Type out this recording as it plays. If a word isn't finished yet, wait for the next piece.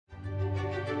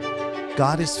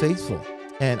God is faithful.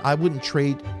 And I wouldn't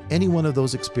trade any one of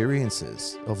those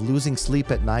experiences of losing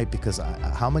sleep at night because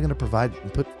how am I going to provide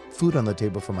and put food on the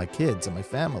table for my kids and my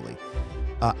family?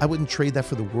 I wouldn't trade that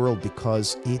for the world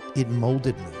because it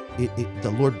molded me.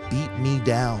 The Lord beat me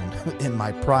down in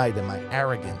my pride and my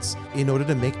arrogance in order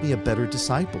to make me a better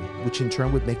disciple, which in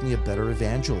turn would make me a better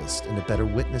evangelist and a better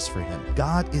witness for Him.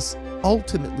 God is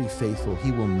ultimately faithful.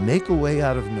 He will make a way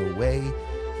out of no way.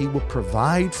 He will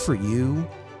provide for you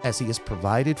as He has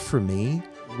provided for me.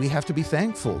 We have to be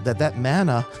thankful that that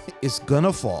manna is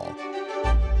gonna fall.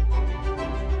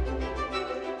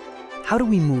 How do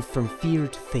we move from fear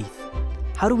to faith?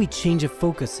 How do we change a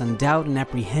focus on doubt and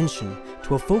apprehension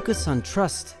to a focus on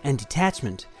trust and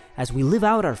detachment as we live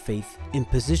out our faith in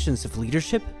positions of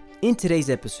leadership? In today's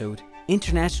episode,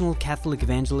 international Catholic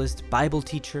evangelist, Bible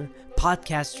teacher,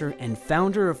 podcaster, and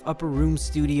founder of Upper Room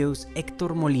Studios,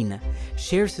 Hector Molina,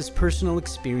 shares his personal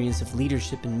experience of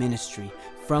leadership and ministry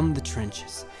from the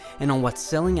trenches and on what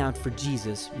selling out for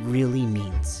Jesus really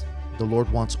means. The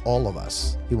Lord wants all of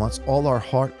us. He wants all our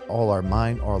heart, all our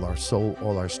mind, all our soul,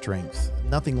 all our strength.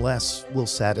 Nothing less will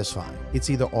satisfy. It's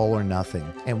either all or nothing.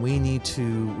 And we need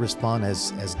to respond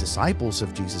as disciples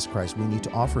of Jesus Christ. We need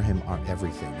to offer Him our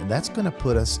everything. And that's going to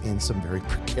put us in some very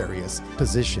precarious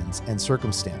positions and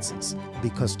circumstances.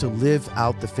 Because to live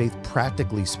out the faith,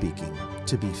 practically speaking,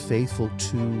 to be faithful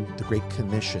to the Great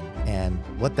Commission and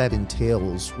what that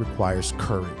entails requires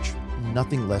courage.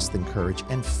 Nothing less than courage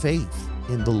and faith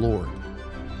in the Lord.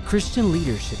 Christian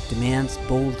leadership demands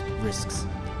bold risks.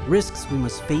 Risks we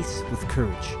must face with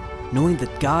courage, knowing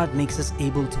that God makes us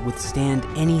able to withstand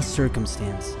any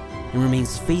circumstance and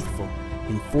remains faithful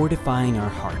in fortifying our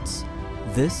hearts.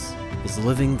 This is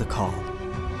Living the Call.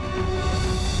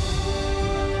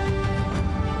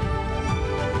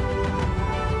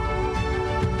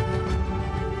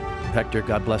 Hector,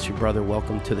 God bless you, brother.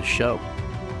 Welcome to the show.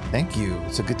 Thank you.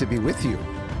 It's so good to be with you.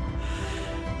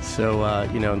 So,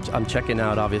 I'm checking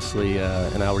out, obviously,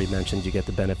 and I already mentioned you get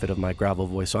the benefit of my gravel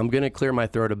voice. So I'm going to clear my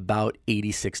throat about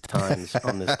 86 times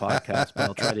on this podcast, but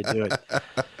I'll try to do it.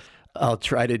 I'll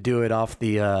try to do it off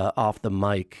the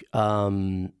mic.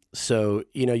 So,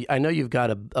 I know you've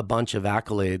got a bunch of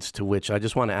accolades to which I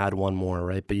just want to add one more,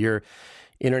 right? But you're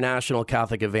international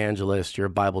Catholic evangelist, you're a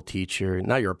Bible teacher,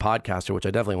 now you're a podcaster, which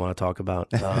I definitely want to talk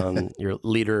about. You're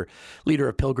leader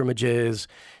of pilgrimages.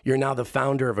 You're now the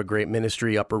founder of a great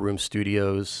ministry, Upper Room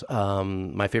Studios.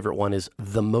 My favorite one is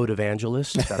The Mode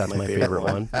Evangelist. That's my favorite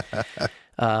one.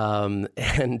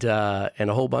 And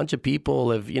a whole bunch of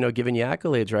people have, given you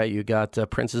accolades, right? You got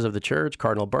Princes of the Church,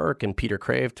 Cardinal Burke and Peter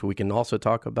Kraft, who we can also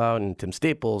talk about, and Tim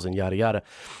Staples and yada, yada.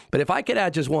 But if I could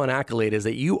add just one accolade, is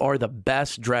that you are the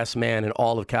best dressed man in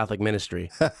all of Catholic ministry,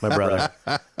 my brother.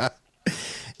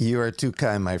 You are too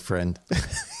kind, my friend.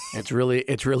 It's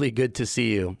really good to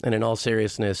see you. And in all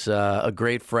seriousness, a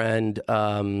great friend,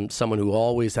 someone who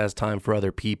always has time for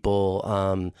other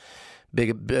people,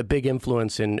 big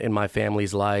influence in my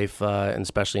family's life, and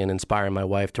especially in inspiring my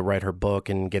wife to write her book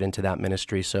and get into that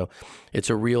ministry. So it's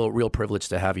a real privilege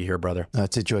to have you here, brother.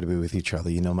 It's a joy to be with you,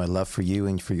 Charlie. You know my love for you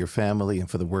and for your family and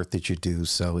for the work that you do.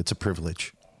 So it's a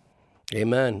privilege.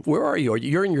 Amen. Where are you?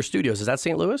 You're in your studios. Is that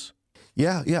St. Louis?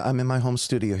 Yeah. I'm in my home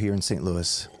studio here in St.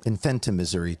 Louis, in Fenton,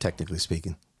 Missouri, technically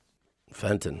speaking.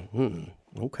 Fenton.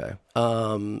 Okay.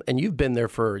 And you've been there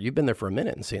for a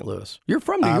minute in St. Louis. You're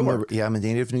from New York. I'm a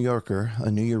native New Yorker,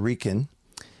 a New Yorican,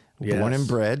 born and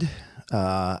bred.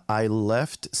 I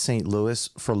left St. Louis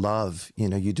for love.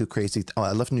 You do crazy.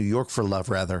 I left New York for love,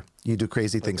 rather. You do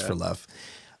crazy things for love.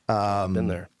 Been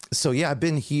there. So yeah, I've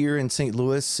been here in St.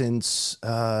 Louis since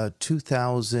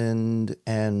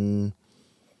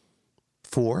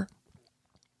 2004.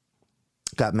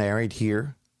 Got married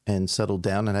here and settled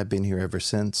down, and I've been here ever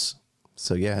since.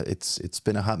 So yeah, it's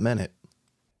been a hot minute.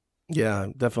 Yeah,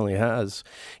 it definitely has.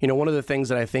 One of the things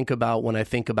that I think about when I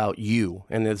think about you,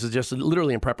 and this is just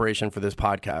literally in preparation for this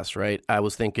podcast, right? I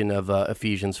was thinking of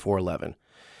Ephesians 4:11,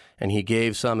 and He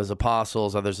gave some as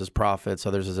apostles, others as prophets,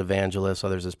 others as evangelists,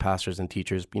 others as pastors and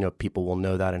teachers. People will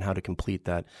know that and how to complete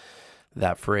that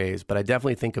phrase. But I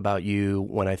definitely think about you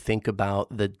when I think about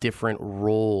the different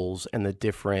roles and the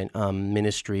different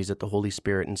ministries that the Holy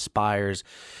Spirit inspires,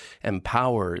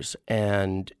 empowers.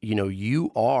 And,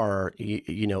 you are,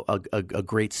 a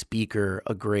great speaker,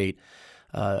 a great,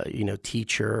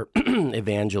 teacher,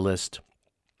 evangelist,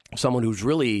 someone who's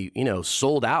really,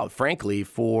 sold out, frankly,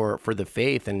 for the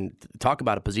faith, and talk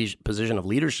about a position of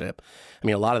leadership. I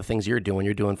mean, a lot of the things you're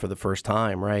doing for the first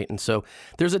time, right? And so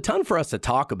there's a ton for us to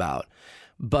talk about,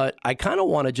 but I kind of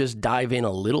want to just dive in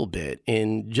a little bit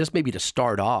in just maybe to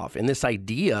start off in this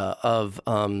idea of,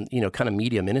 kind of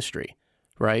media ministry,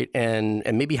 right? And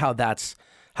maybe how that's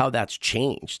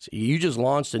changed. You just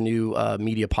launched a new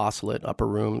media apostolate, Upper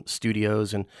Room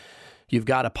Studios, and you've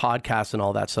got a podcast and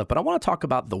all that stuff. But I want to talk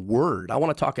about the Word. I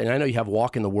want to talk, and I know you have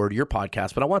Walk in the Word, your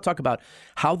podcast, but I want to talk about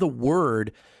how the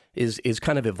Word is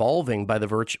kind of evolving by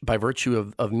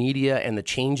virtue of media and the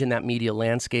change in that media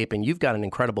landscape. And you've got an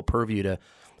incredible purview to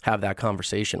have that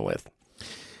conversation with.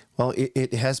 Well,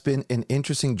 it has been an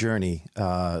interesting journey,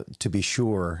 to be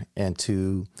sure, and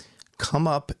to come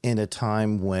up in a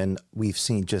time when we've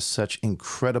seen just such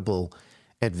incredible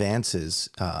advances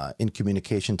in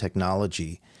communication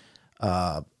technology.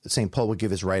 St. Paul would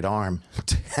give his right arm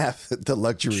to have the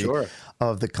luxury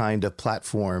of the kind of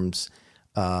platforms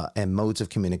and modes of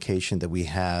communication that we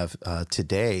have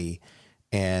today.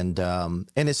 And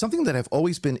it's something that I've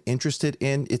always been interested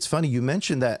in. It's funny, you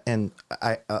mentioned that, and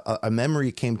a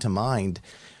memory came to mind.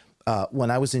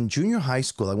 When I was in junior high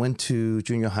school, I went to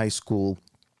junior high school,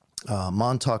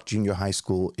 Montauk Junior High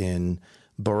School in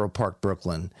Borough Park,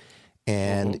 Brooklyn.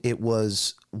 And it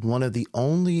was one of the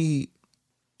only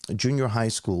junior high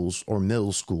schools or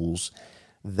middle schools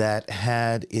that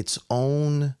had its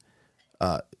own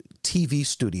TV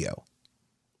studio.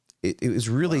 It was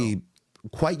really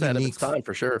quite unique time,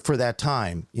 for sure. For that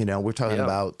time. You know, we're talking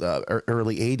about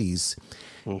early 80s.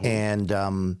 And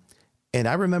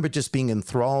I remember just being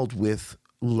enthralled with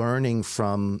learning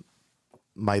from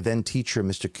my then teacher,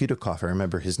 Mr. Kudikoff, I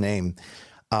remember his name,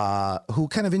 who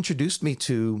kind of introduced me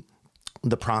to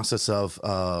the process of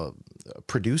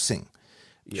producing.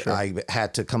 Sure. I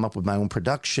had to come up with my own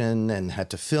production and had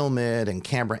to film it and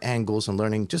camera angles and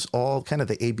learning just all kind of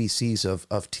the ABCs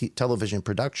of television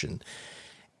production.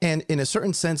 And in a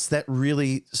certain sense, that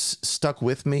really stuck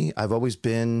with me. I've always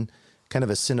been kind of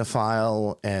a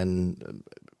cinephile and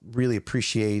really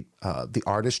appreciate the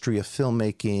artistry of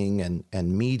filmmaking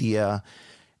and media.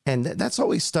 And that's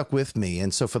always stuck with me.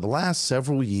 And so for the last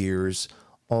several years,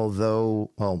 for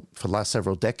the last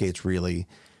several decades, really,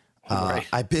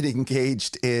 I've been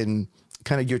engaged in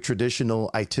kind of your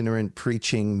traditional itinerant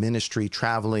preaching ministry,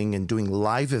 traveling and doing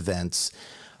live events.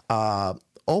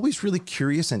 Always really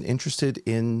curious and interested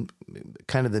in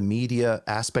kind of the media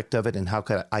aspect of it and how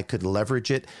I could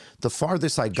leverage it. The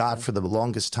farthest I got for the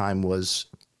longest time was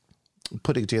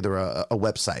putting together a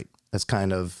website. That's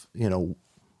kind of,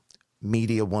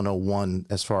 media 101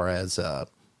 as far as,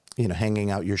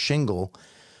 hanging out your shingle.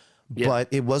 Yeah. But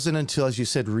it wasn't until, as you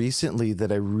said, recently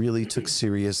that I really took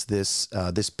serious this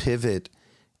pivot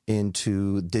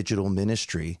into digital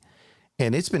ministry.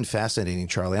 And it's been fascinating,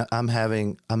 Charlie. I'm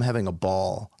having a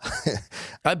ball.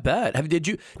 I bet.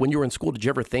 When you were in school, did you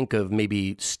ever think of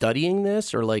maybe studying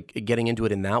this or like getting into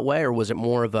it in that way? Or was it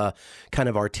more of a kind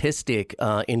of artistic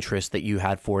interest that you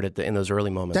had for it in those early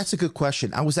moments? That's a good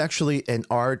question. I was actually an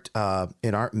art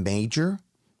major.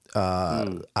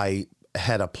 I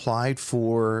had applied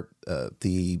for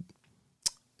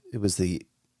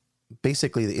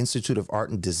basically the Institute of Art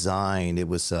and Design. It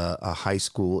was a high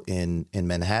school in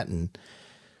Manhattan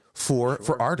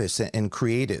for artists and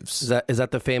creatives. Is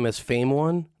that the famous Fame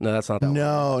one? No, that's not that one.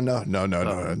 No,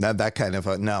 not that kind of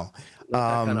no. That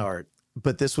kind of art.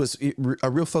 But this was a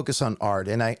real focus on art,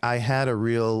 and I had a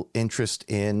real interest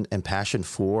in and passion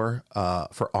for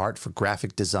art, for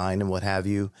graphic design and what have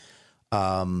you.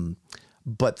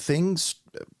 But things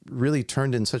really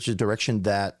turned in such a direction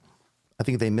that I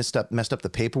think they messed up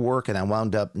the paperwork, and I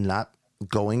wound up not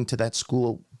going to that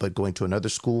school, but going to another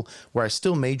school where I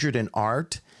still majored in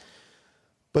art.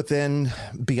 But then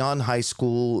beyond high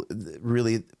school,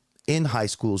 really in high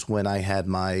schools when I had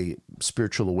my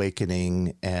spiritual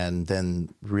awakening and then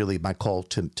really my call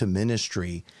to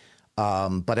ministry.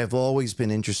 But I've always been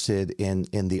interested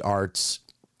in the arts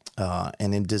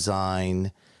and in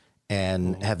design,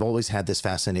 and have always had this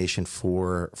fascination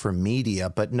for media.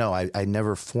 But no, I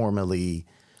never formally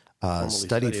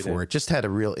studied for it. Just had a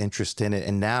real interest in it.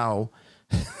 And now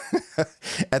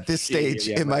at this stage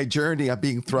in my journey, I'm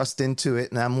being thrust into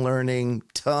it and I'm learning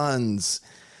tons.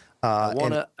 I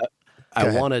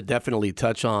want to definitely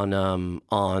touch on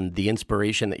the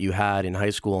inspiration that you had in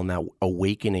high school and that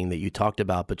awakening that you talked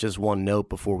about. But just one note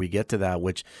before we get to that,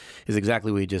 which is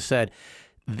exactly what you just said.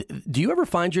 Do you ever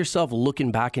find yourself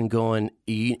looking back and going,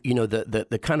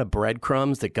 the kind of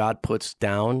breadcrumbs that God puts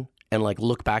down, and like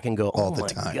look back and go, oh my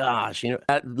gosh,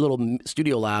 that little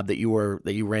studio lab that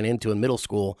you ran into in middle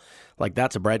school, like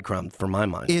that's a breadcrumb for my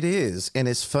mind. It is, and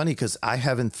it's funny because I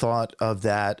haven't thought of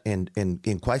that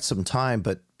in quite some time,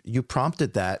 but you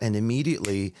prompted that, and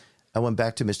immediately I went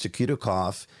back to Mr.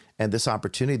 Kudikoff and this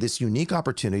opportunity, this unique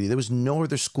opportunity. There was no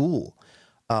other school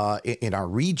in our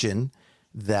region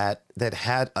that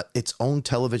had its own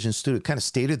television studio, kind of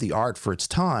state of the art for its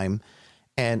time.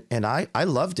 And I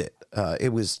loved it.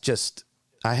 It was just,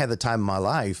 I had the time of my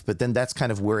life, but then that's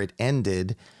kind of where it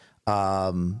ended,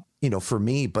 for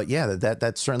me. But yeah,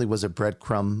 that certainly was a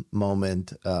breadcrumb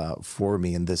moment for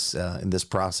me in this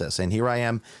process. And here I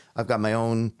am. I've got my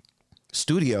own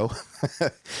studio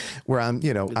where I'm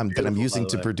using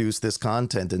to produce this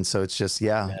content. And so it's just,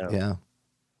 yeah.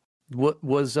 What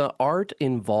was art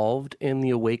involved in the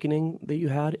awakening that you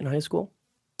had in high school?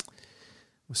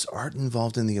 Was art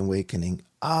involved in the awakening?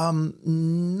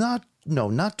 Not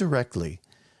directly.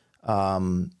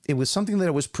 It was something that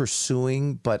I was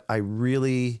pursuing, but I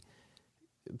really,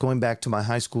 going back to my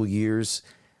high school years,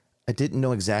 I didn't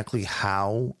know exactly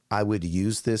how I would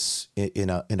use this in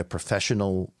a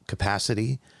professional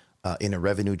capacity, in a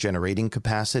revenue generating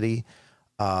capacity.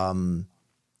 High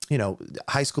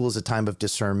school is a time of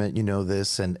discernment,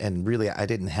 this, and really I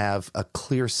didn't have a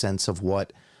clear sense of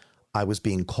what I was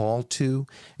being called to.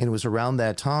 And it was around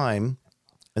that time,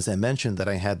 as I mentioned, that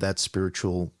I had that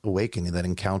spiritual awakening, that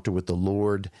encounter with the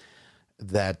Lord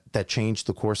that changed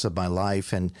the course of my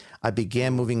life. And I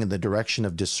began moving in the direction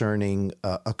of discerning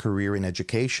a career in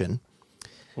education,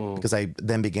 because I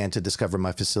then began to discover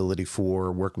my facility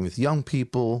for working with young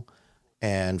people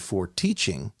and for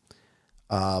teaching.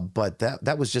 But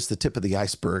that was just the tip of the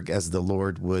iceberg, as the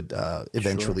Lord would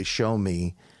eventually show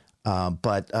me.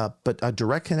 But a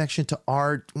direct connection to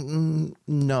art, no,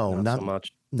 not so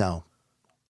much. No.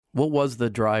 What was the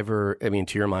driver, to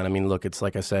your mind? Look, it's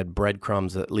like I said,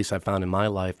 breadcrumbs, at least I found in my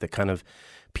life, that kind of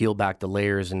peel back the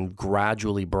layers and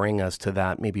gradually bring us to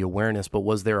that maybe awareness. But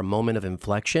was there a moment of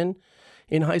inflection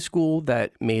in high school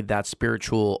that made that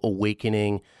spiritual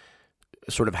awakening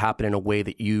sort of happen in a way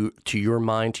that to your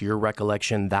mind, to your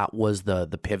recollection, that was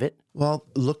the pivot? Well,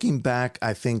 looking back,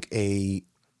 I think and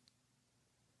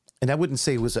I wouldn't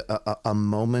say it was a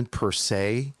moment per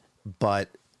se, but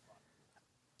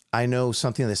I know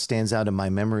something that stands out in my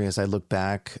memory as I look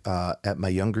back at my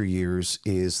younger years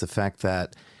is the fact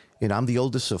that, I'm the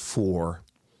oldest of four,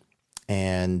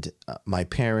 and my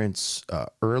parents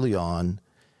early on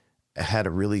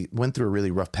went through a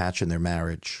really rough patch in their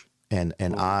marriage, and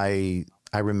I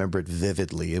remember it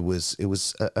vividly. It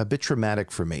was a bit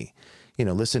traumatic for me,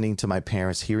 listening to my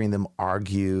parents, hearing them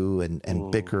argue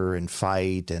and bicker and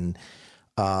fight, and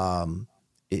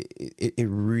it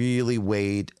really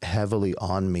weighed heavily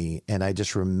on me. And I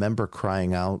just remember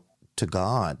crying out to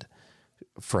God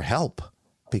for help,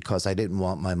 because I didn't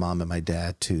want my mom and my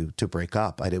dad to break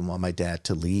up. I didn't want my dad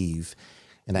to leave.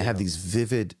 And I have these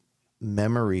vivid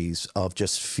memories of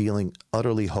just feeling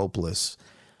utterly hopeless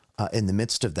in the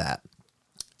midst of that.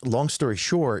 Long story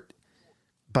short,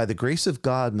 by the grace of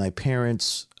God, my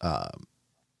parents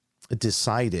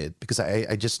decided, because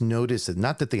I just noticed that,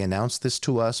 not that they announced this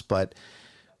to us, but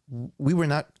we were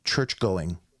not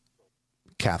church-going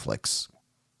Catholics.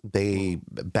 They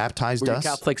baptized us.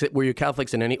 Were you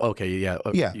Catholics in any? Okay, yeah.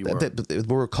 Yeah, you were.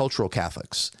 We were cultural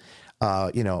Catholics.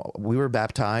 We were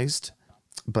baptized,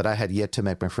 but I had yet to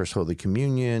make my first Holy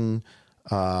Communion.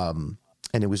 And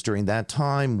it was during that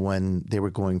time when they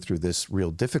were going through this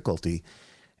real difficulty.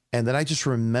 And then I just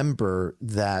remember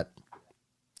that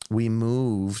we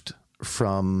moved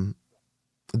from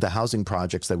the housing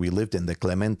projects that we lived in, the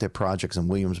Clemente projects in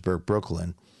Williamsburg,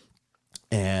 Brooklyn,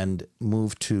 and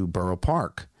moved to Borough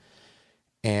Park.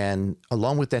 And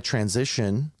along with that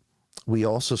transition, we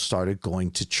also started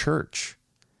going to church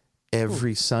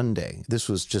every Sunday. This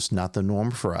was just not the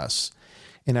norm for us.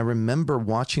 And I remember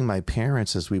watching my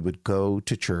parents as we would go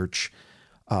to church,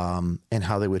 and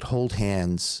how they would hold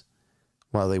hands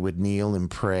while they would kneel and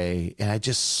pray. And I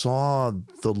just saw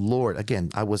the Lord.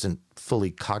 Again, I wasn't fully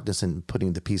cognizant in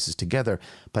putting the pieces together,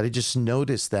 but I just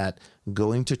noticed that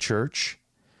going to church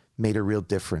made a real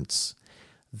difference.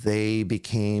 They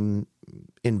became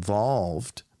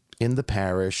involved in the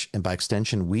parish, and by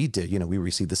extension, we did. We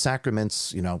received the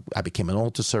sacraments. I became an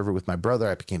altar server with my brother.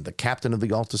 I became the captain of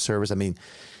the altar service.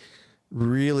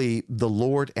 Really, the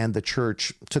Lord and the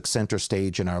church took center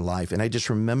stage in our life. And I just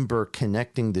remember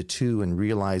connecting the two and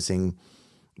realizing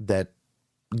that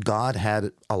God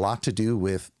had a lot to do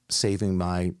with saving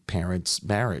my parents'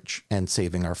 marriage and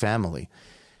saving our family.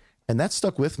 And that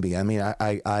stuck with me.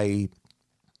 I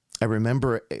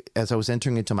remember as I was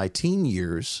entering into my teen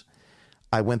years,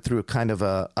 I went through a kind of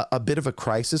a bit of a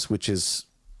crisis, which is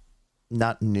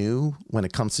not new when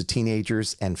it comes to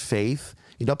teenagers and faith.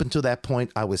 Up until that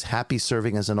point, I was happy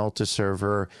serving as an altar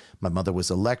server. My mother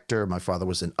was a lector. My father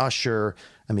was an usher.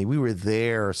 We were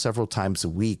there several times a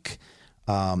week,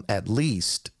 at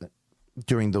least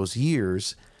during those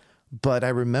years. But I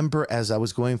remember as I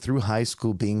was going through high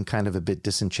school being kind of a bit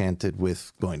disenchanted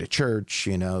with going to church.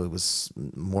 It was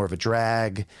more of a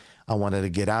drag. I wanted to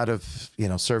get out of,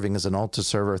 serving as an altar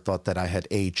server. Thought that I had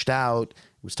aged out.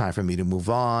 It was time for me to move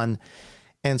on.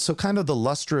 And so kind of the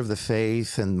luster of the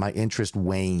faith and my interest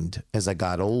waned as I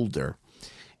got older.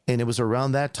 And it was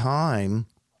around that time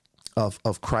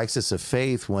of crisis of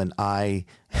faith when I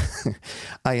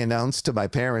announced to my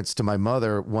parents, to my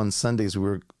mother, one Sunday as we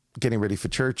were getting ready for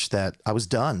church, that I was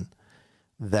done,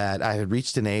 that I had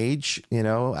reached an age,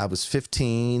 I was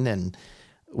 15, and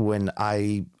when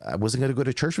I wasn't going to go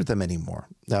to church with them anymore.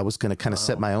 I was going to kind of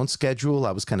set my own schedule.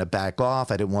 I was going to back off.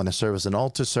 I didn't want to serve as an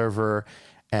altar server,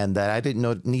 and that I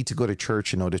didn't need to go to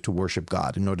church in order to worship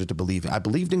God, in order to believe. I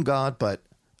believed in God, but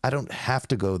I don't have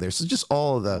to go there. So just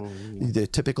all of the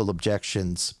typical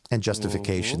objections and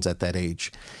justifications at that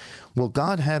age. Well,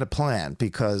 God had a plan,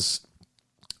 because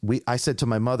I said to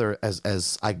my mother,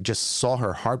 as I just saw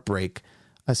her heartbreak,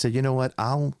 I said, you know what,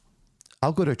 I'll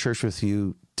go to church with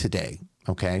you today,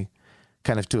 okay?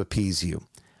 Kind of to appease you.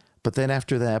 But then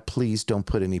after that, please don't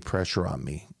put any pressure on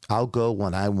me. I'll go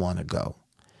when I want to go.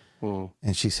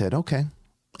 And she said, okay.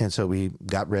 And so we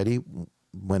got ready,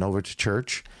 went over to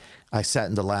church. I sat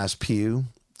in the last pew,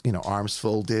 arms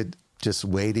folded, just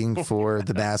waiting for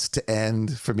the mass to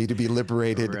end, for me to be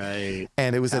liberated. Right.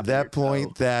 And it was at that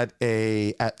point that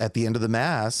at the end of the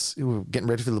mass, we were getting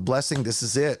ready for the blessing. This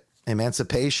is it.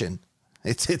 Emancipation.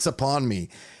 It's upon me.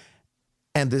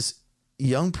 And this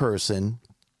young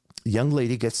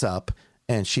lady gets up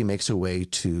and she makes her way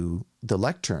to the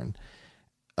lectern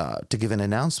to give an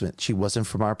announcement. She wasn't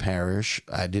from our parish.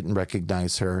 I didn't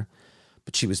recognize her,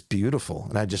 but she was beautiful.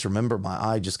 And I just remember my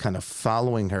eye just kind of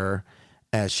following her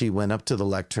as she went up to the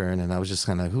lectern. And I was just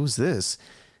kind of, who's this?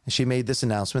 And she made this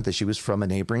announcement that she was from a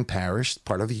neighboring parish,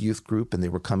 part of a youth group, and they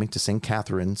were coming to St.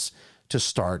 Catherine's to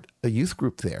start a youth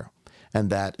group there. And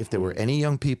that if there were any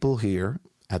young people here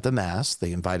at the Mass,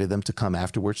 they invited them to come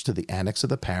afterwards to the annex of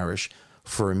the parish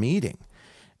for a meeting.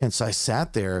 And so I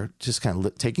sat there just kind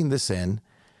of taking this in.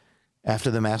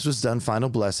 After the Mass was done, final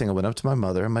blessing, I went up to my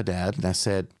mother and my dad, and I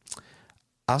said,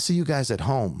 I'll see you guys at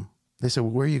home. They said,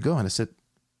 well, where are you going? I said,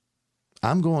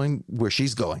 I'm going where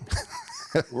she's going.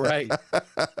 Right.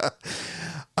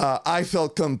 I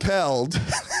felt compelled.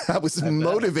 I was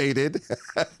motivated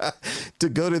to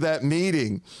go to that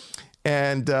meeting.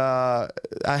 And I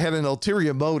had an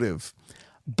ulterior motive,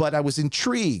 but I was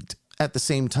intrigued at the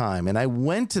same time. And I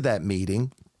went to that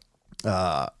meeting.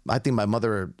 I think my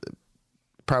mother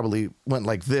probably went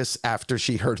like this after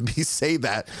she heard me say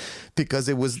that, because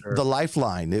it was the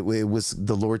lifeline. It was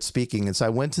the Lord speaking. And so I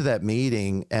went to that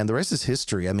meeting, and the rest is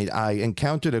history. I mean, I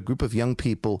encountered a group of young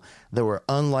people that were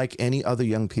unlike any other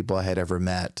young people I had ever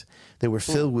met. They were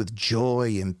filled with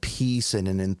joy and peace and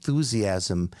an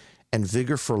enthusiasm and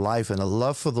vigor for life and a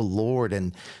love for the Lord.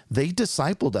 And they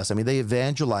discipled us. I mean, they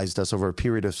evangelized us over a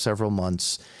period of several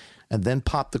months, and then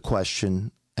popped the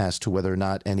question as to whether or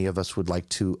not any of us would like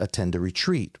to attend a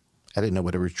retreat. I didn't know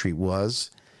what a retreat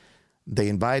was. They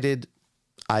invited,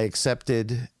 I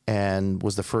accepted, and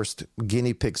was the first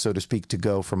guinea pig, so to speak, to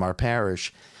go from our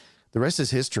parish. The rest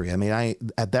is history. I mean,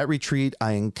 at that retreat,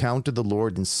 I encountered the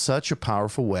Lord in such a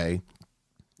powerful way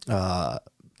that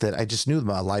I just knew that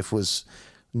my life was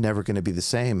never going to be the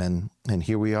same. And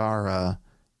here we are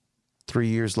 3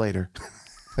 years later.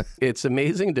 It's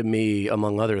amazing to me,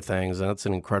 among other things. That's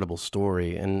an incredible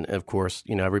story. And of course,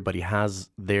 everybody has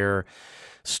their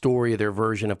story, their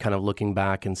version of kind of looking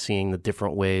back and seeing the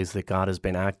different ways that God has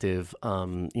been active,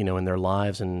 in their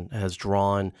lives and has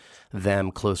drawn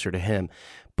them closer to Him.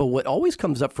 But what always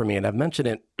comes up for me, and I've mentioned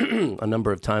it a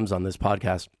number of times on this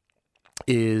podcast,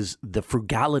 is the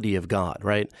frugality of God,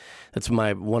 right? That's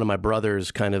one of my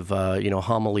brother's kind of,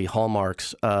 homily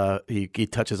hallmarks. He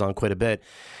touches on quite a bit.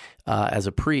 As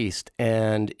a priest,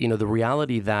 and the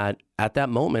reality that at that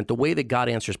moment, the way that God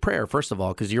answers prayer, first of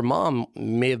all, because your mom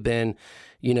may have been,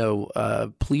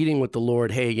 pleading with the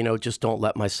Lord, hey, just don't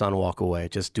let my son walk away.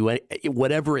 Just do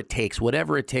whatever it takes.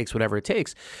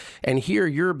 And here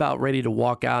you're about ready to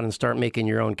walk out and start making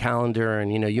your own calendar,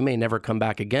 and you may never come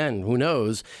back again. Who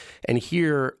knows? And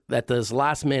here at this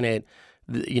last minute,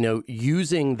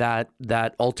 using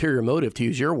that ulterior motive, to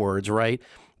use your words, right?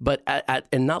 But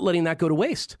and not letting that go to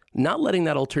waste, not letting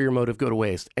that ulterior motive go to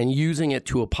waste, and using it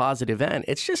to a positive end.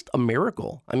 It's just a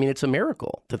miracle. I mean, it's a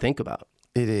miracle to think about.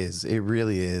 It is. It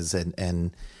really is.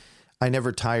 And I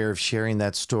never tire of sharing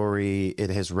that story. It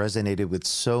has resonated with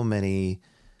so many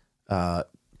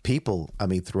people. I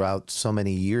mean, throughout so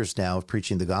many years now of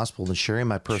preaching the gospel and sharing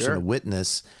my personal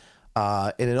witness.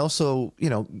 And it also,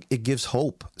 it gives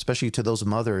hope, especially to those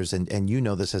mothers. And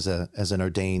this as an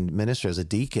ordained minister, as a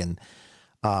deacon.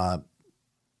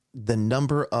 the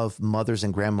number of mothers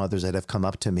and grandmothers that have come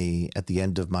up to me at the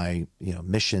end of my,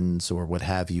 missions or what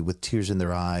have you, with tears in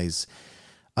their eyes,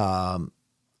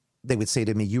 they would say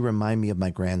to me, "You remind me of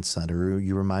my grandson," or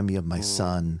 "You remind me of my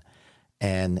son."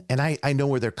 And I know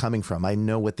where they're coming from. I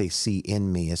know what they see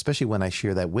in me, especially when I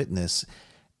share that witness.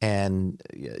 And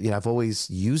I've always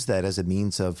used that as a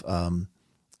means of,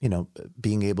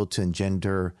 being able to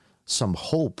engender some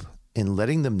hope in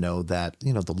letting them know that,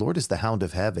 the Lord is the hound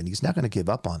of heaven. He's not going to give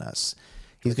up on us.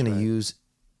 He's going to use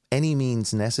any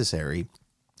means necessary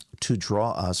to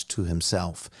draw us to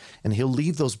himself. And he'll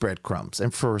leave those breadcrumbs.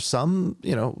 And for some,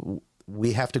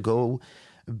 we have to go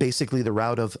basically the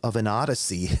route of an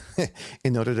odyssey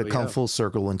in order to come full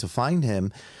circle and to find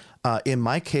him. In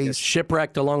my case,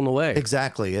 shipwrecked along the way.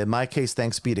 Exactly. In my case,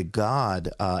 thanks be to God.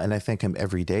 And I thank him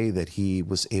every day that he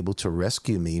was able to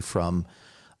rescue me from,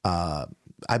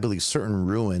 I believe, certain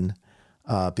ruin,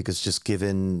 because just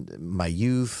given my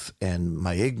youth and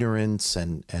my ignorance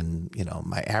and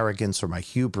my arrogance or my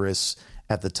hubris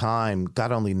at the time,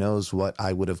 God only knows what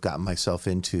I would have gotten myself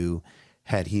into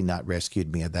had he not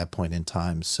rescued me at that point in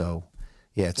time. So,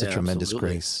 yeah, it's a tremendous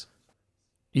absolutely. grace.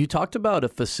 You talked about a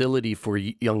facility for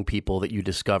young people that you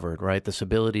discovered, right? This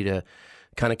ability to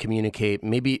kind of communicate,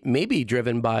 maybe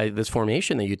driven by this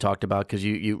formation that you talked about, because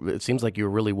it seems like you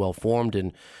were really well formed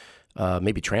and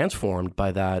maybe transformed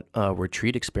by that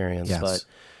retreat experience. Yes.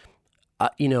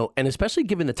 But, and especially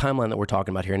given the timeline that we're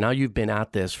talking about here, now you've been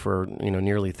at this for,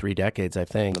 nearly 3 decades, I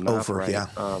think.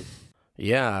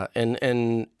 Yeah.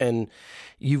 And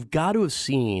you've got to have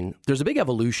seen, there's a big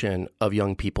evolution of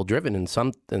young people driven in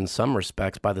some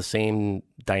respects by the same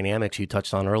dynamics you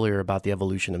touched on earlier about the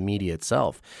evolution of media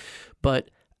itself. But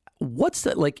what's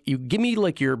that, you give me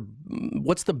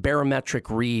what's the barometric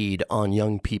read on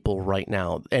young people right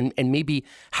now? And maybe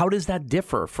how does that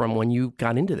differ from when you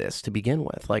got into this to begin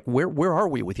with? Where are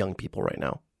we with young people right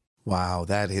now? Wow,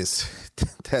 that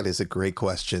is a great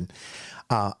question.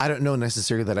 I don't know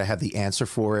necessarily that I have the answer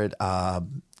for it.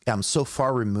 I'm so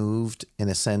far removed, in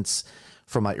a sense,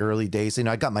 from my early days.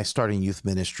 I got my start in youth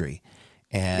ministry.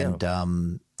 And,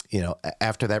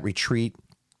 after that retreat,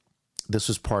 this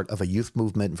was part of a youth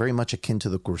movement very much akin to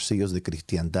the Cursillos de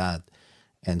Cristiandad.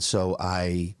 And so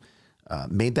I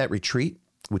made that retreat,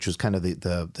 which was kind of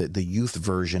the youth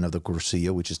version of the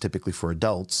Cursillo, which is typically for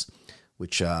adults,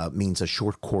 which means a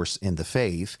short course in the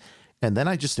faith. And then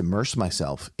I just immersed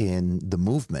myself in the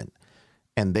movement,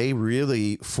 and they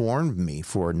really formed me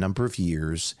for a number of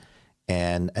years.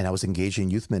 And I was engaged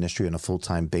in youth ministry on a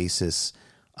full-time basis,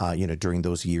 during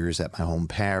those years at my home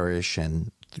parish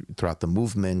and throughout the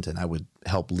movement. And I would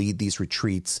help lead these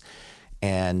retreats.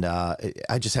 And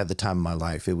I just had the time of my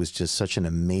life. It was just such an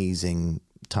amazing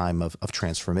time of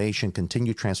transformation,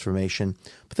 continued transformation,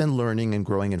 but then learning and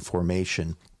growing in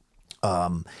formation.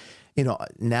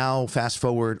 Now fast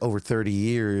forward over 30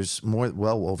 years,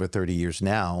 well over 30 years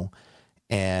now,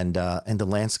 and the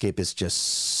landscape is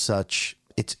just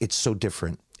it's so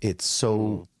different. It's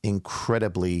so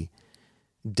incredibly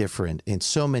different in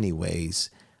so many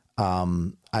ways.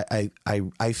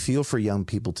 I feel for young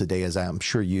people today, as I'm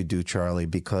sure you do, Charlie,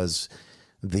 because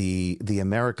the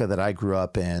America that I grew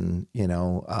up in,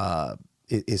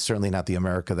 is certainly not the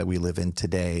America that we live in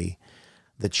today.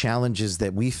 The challenges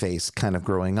that we face kind of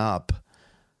growing up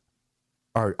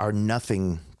are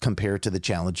nothing compared to the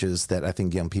challenges that I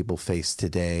think young people face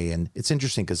today. And it's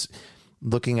interesting because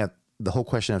looking at the whole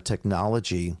question of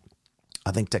technology,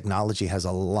 I think technology has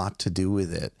a lot to do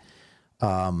with it.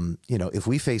 If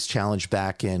we face challenge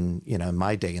back in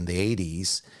my day in the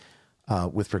 80s,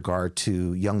 with regard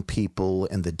to young people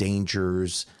and the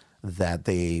dangers that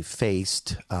they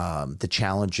faced, the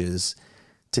challenges,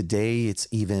 today it's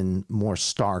even more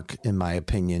stark, in my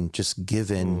opinion, just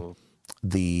given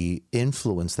the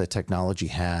influence that technology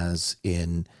has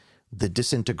in the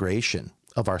disintegration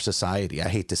of our society. I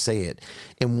hate to say it.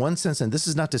 In one sense, and this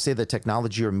is not to say that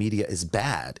technology or media is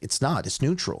bad. It's not. It's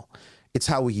neutral. It's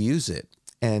how we use it.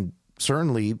 And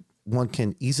certainly one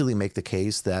can easily make the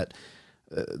case that,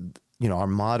 our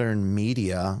modern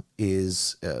media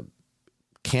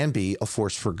can be a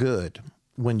force for good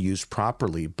when used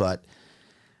properly. But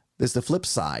there's the flip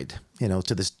side,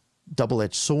 to this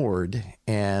double-edged sword.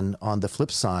 And on the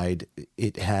flip side,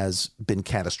 it has been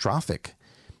catastrophic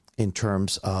in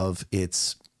terms of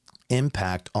its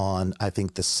impact on, I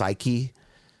think, the psyche.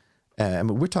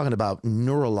 We're talking about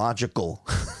neurological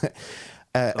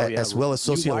as well as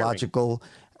sociological.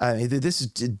 This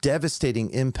is a devastating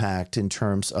impact in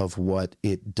terms of what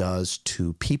it does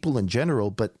to people in general,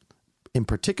 but in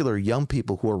particular, young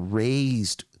people who are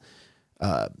raised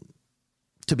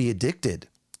to be addicted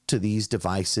to these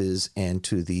devices and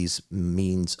to these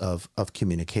means of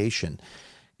communication.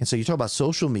 And so you talk about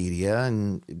social media,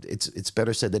 and it's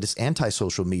better said that it's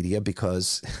anti-social media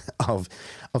because of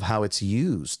how it's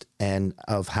used and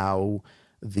of how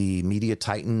the media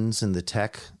titans in the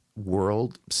tech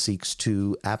world seeks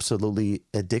to absolutely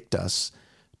addict us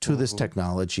to this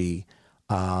technology.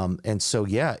 And so,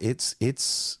 yeah,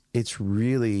 it's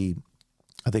really,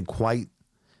 I think, quite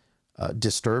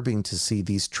disturbing to see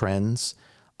these trends.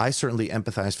 I certainly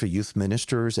empathize for youth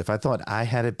ministers. If I thought I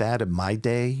had it bad in my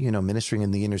day, ministering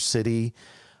in the inner city,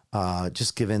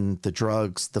 just given the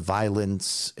drugs, the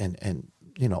violence, and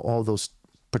all those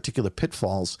particular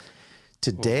pitfalls,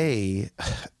 today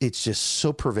it's just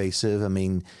so pervasive. I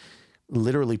mean,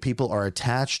 literally people are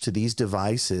attached to these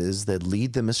devices that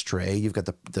lead them astray. You've got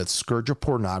the scourge of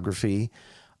pornography,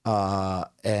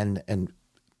 and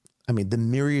I mean, the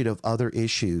myriad of other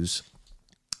issues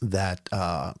that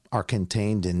are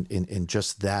contained in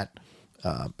just that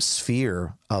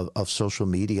sphere of social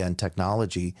media and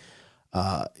technology.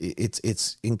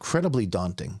 It's incredibly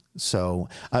daunting. So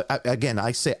again,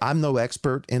 I say I'm no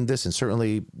expert in this, and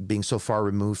certainly being so far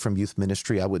removed from youth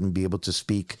ministry, I wouldn't be able to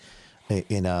speak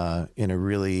in a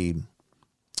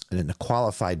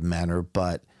qualified manner.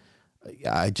 But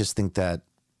I just think that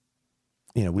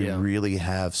we really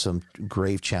have some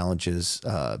grave challenges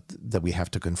that we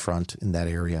have to confront in that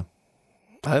area.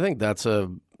 I think that's a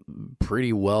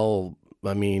pretty well,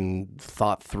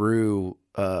 thought through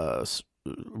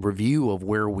review of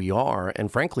where we are,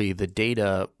 and frankly, the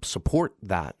data support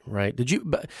that. Right?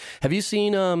 Have you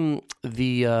seen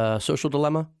the Social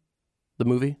Dilemma, the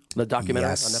movie, the documentary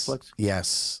on Netflix?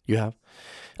 Yes, you have.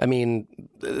 I mean,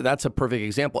 that's a perfect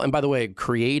example. And by the way,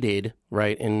 created,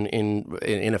 right,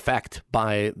 in effect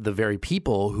by the very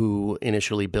people who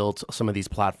initially built some of these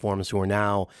platforms, who are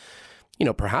now,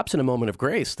 perhaps in a moment of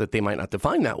grace that they might not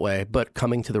define that way, but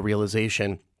coming to the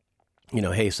realization,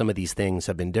 hey, some of these things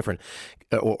have been different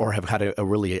or have had a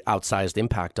really outsized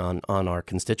impact on our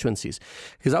constituencies.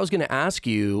 Because I was going to ask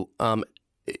you,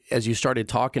 as you started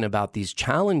talking about these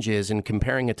challenges and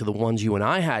comparing it to the ones you and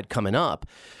I had coming up,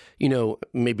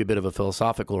 maybe a bit of a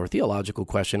philosophical or theological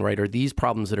question, right? Are these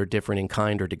problems that are different in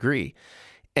kind or degree?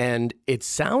 And it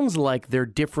sounds like they're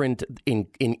different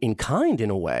in kind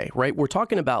in a way, right? We're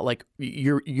talking about, like,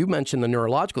 you mentioned the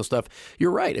neurological stuff.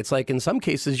 You're right. It's like in some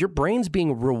cases your brain's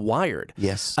being rewired.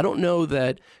 Yes. I don't know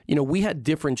that, we had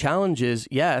different challenges,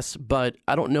 yes, but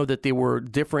I don't know that they were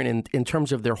different in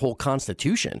terms of their whole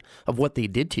constitution of what they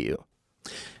did to you.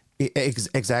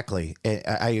 Exactly.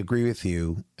 I agree with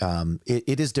you.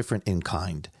 It is different in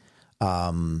kind.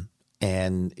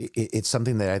 And it's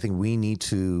something that I think we need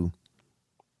to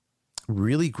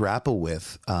really grapple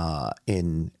with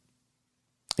in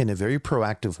a very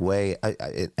proactive way.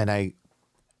 I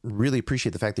really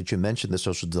appreciate the fact that you mentioned the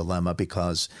Social Dilemma,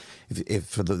 because if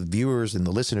for the viewers and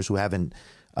the listeners who haven't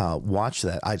watched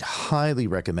that, I'd highly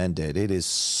recommend it. It is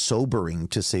sobering,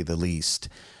 to say the least.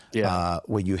 Yeah.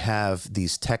 Where you have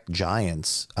these tech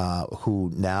giants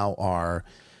who now are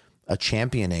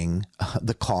championing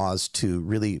the cause to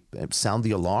really sound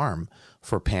the alarm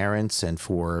for parents and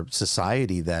for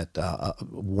society, that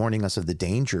warning us of the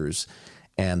dangers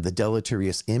and the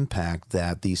deleterious impact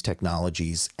that these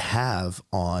technologies have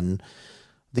on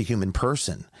the human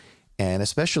person, and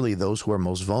especially those who are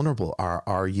most vulnerable,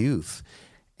 our youth.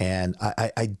 And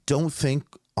I don't think,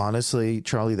 honestly,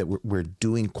 Charlie, that we're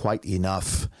doing quite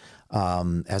enough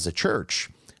as a church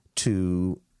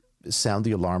to sound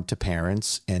the alarm to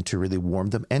parents and to really warn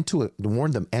them and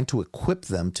to equip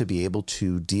them to be able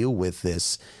to deal with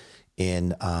this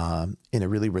in a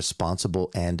really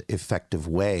responsible and effective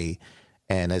way.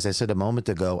 And as I said a moment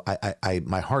ago, I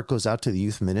my heart goes out to the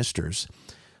youth ministers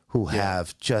who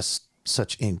have just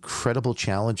such incredible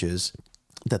challenges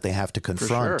that they have to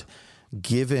confront,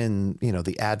 given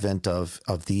the advent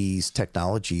of these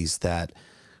technologies that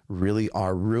really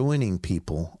are ruining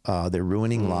people. They're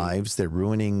ruining lives. They're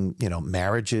ruining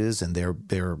marriages, and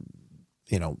they're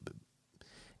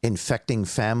infecting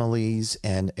families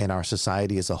and our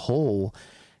society as a whole.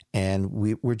 And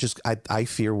we're just, I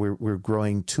fear we're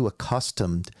growing too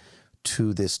accustomed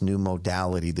to this new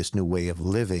modality, this new way of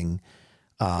living,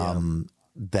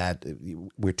 that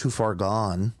we're too far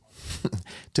gone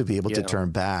to be able to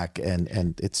turn back.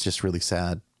 And it's just really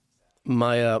sad.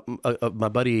 My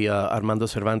buddy Armando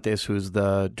Cervantes, who's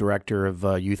the director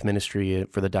of youth ministry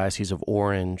for the Diocese of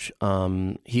Orange,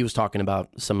 he was talking about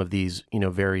some of these,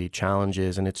 very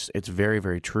challenges, and it's very,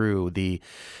 very true. The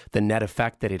net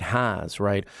effect that it has,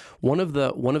 right? One of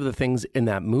the things in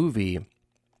that movie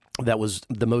that was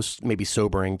the most maybe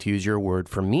sobering, to use your word,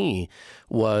 for me,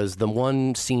 was the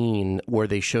one scene where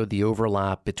they showed the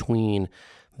overlap between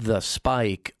the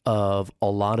spike of a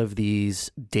lot of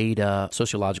these data,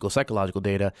 sociological, psychological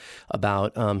data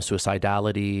about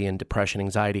suicidality and depression,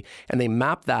 anxiety, and they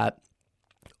mapped that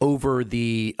over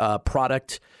the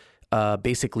product,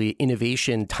 basically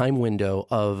innovation time window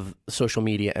of social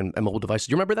media and mobile devices.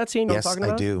 Do you remember that scene? Yes, I'm talking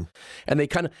about? I do. And they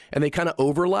kind of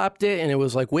overlapped it, and it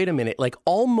was like, wait a minute, like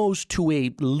almost to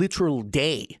a literal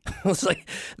day. It was like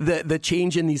the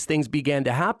change in these things began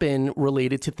to happen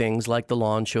related to things like the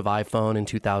launch of iPhone in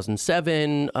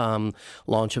 2007,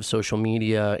 launch of social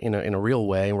media in a real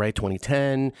way, right?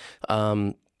 2010.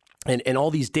 And all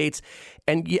these dates,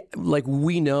 and like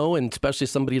we know, and especially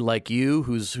somebody like you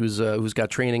who's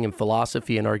got training in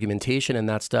philosophy and argumentation and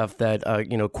that stuff, that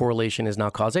correlation is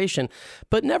not causation.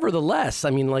 But nevertheless,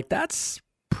 I mean, like that's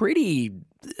pretty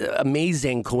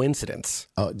amazing coincidence.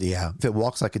 Oh yeah, if it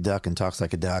walks like a duck and talks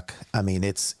like a duck, I mean,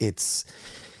 it's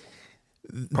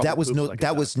that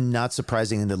was not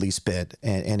surprising in the least bit,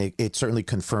 and it certainly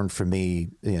confirmed for me,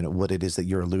 what it is that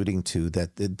you're alluding to,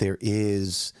 that there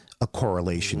is a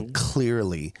correlation. Mm-hmm.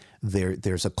 Clearly,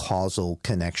 there's a causal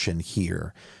connection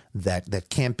here that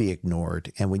can't be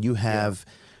ignored. And when you have,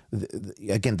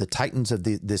 again, the titans of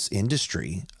this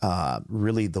industry,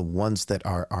 really the ones that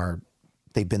are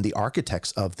they've been the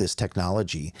architects of this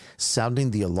technology,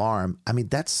 sounding the alarm. I mean,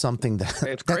 that's something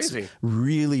that's crazy.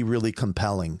 Really, really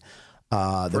compelling.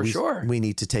 That we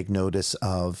need to take notice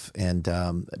of. And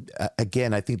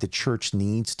again, I think the church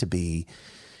needs to be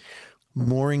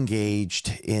more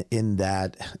engaged in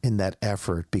that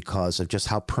effort because of just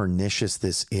how pernicious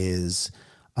this is.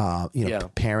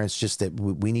 Parents, just that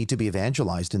we need to be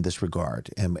evangelized in this regard,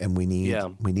 and we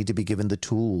need to be given the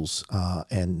tools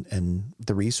and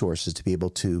the resources to be able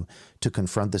to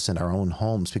confront this in our own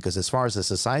homes. Because as far as the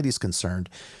society is concerned,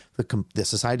 the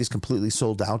society is completely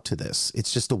sold out to this.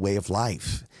 It's just a way of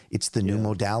life. It's the new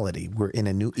modality. We're in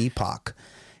a new epoch,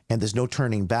 and there's no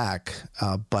turning back.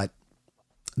 But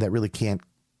that really can't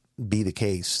be the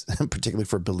case, particularly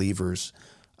for believers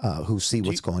who see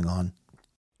what's going on.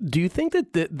 Do you think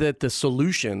that the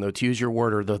solution, though, to use your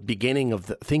word, or the beginning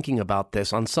of thinking about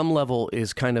this on some level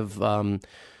is kind of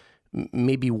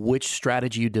maybe which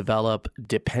strategy you develop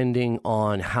depending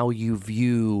on how you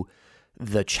view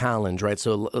the challenge, right?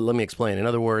 So let me explain. In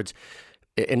other words,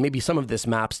 and maybe some of this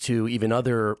maps to even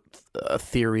other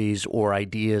theories or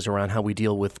ideas around how we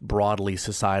deal with broadly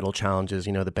societal challenges,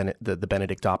 the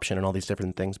Benedict option and all these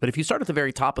different things. But if you start at the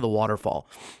very top of the waterfall,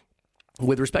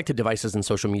 with respect to devices and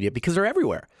social media, because they're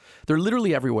everywhere. They're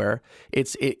literally everywhere.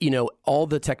 All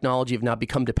the technology have now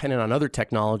become dependent on other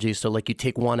technologies. So like you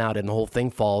take one out and the whole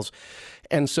thing falls.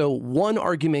 And so one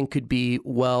argument could be,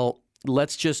 well,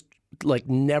 let's just like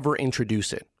never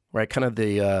introduce it, right? Kind of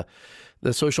the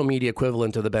social media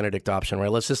equivalent of the Benedict option,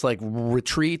 right? Let's just like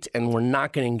retreat, and we're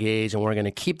not going to engage, and we're going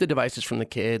to keep the devices from the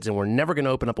kids, and we're never going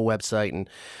to open up a website, and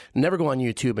never go on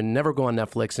YouTube, and never go on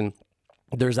Netflix. And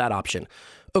there's that option.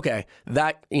 Okay,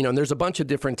 and there's a bunch of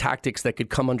different tactics that could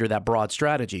come under that broad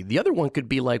strategy. The other one could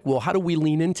be like, well, how do we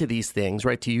lean into these things,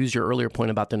 right? To use your earlier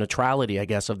point about the neutrality, I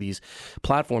guess, of these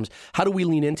platforms. How do we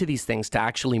lean into these things to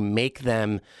actually make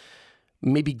them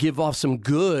maybe give off some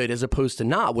good as opposed to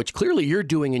not, which clearly you're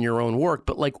doing in your own work.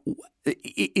 But like,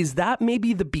 is that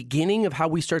maybe the beginning of how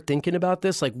we start thinking about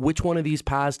this? Like which one of these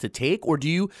paths to take? Or do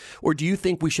you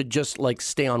think we should just like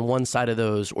stay on one side of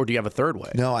those? Or do you have a third way?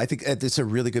 No, I think it's a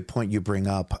really good point you bring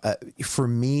up. For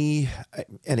me,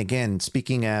 and again,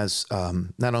 speaking as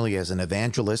not only as an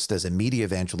evangelist, as a media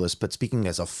evangelist, but speaking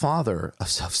as a father of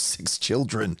 6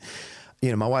 children,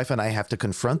 my wife and I have to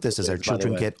confront this as our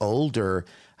children get older.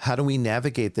 How do we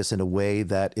navigate this in a way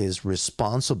that is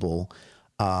responsible,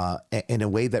 in a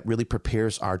way that really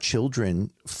prepares our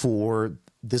children for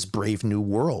this brave new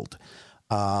world?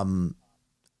 And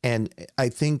I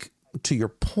think, to your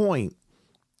point,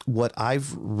 what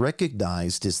I've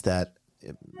recognized is that,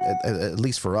 at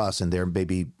least for us, and there may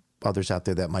be others out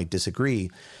there that might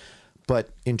disagree, but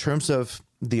in terms of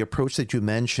the approach that you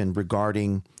mentioned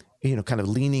regarding, kind of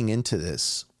leaning into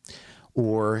this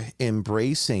or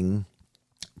embracing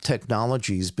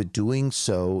technologies, but doing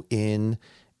so in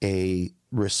a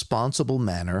responsible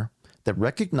manner that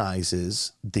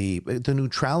recognizes the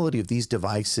neutrality of these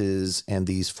devices and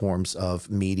these forms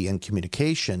of media and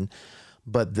communication,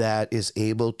 but that is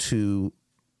able to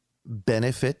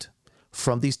benefit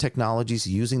from these technologies,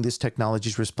 using these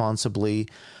technologies responsibly,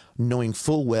 knowing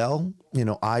full well,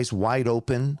 eyes wide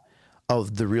open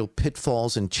of the real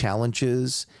pitfalls and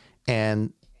challenges,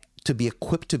 and to be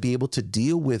equipped to be able to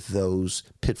deal with those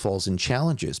pitfalls and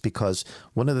challenges. Because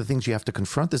one of the things you have to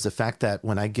confront is the fact that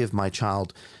when I give my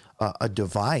child a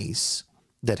device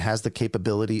that has the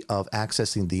capability of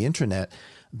accessing the internet,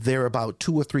 they're about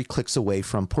 2 or 3 clicks away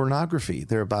from pornography.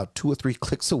 They're about 2 or 3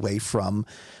 clicks away from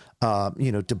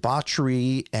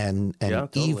debauchery and totally.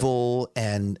 evil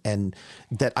and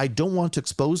that I don't want to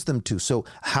expose them to. So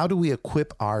how do we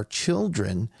equip our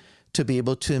children to be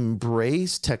able to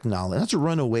embrace technology, not to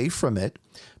run away from it,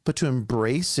 but to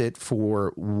embrace it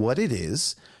for what it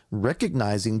is,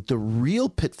 recognizing the real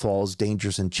pitfalls,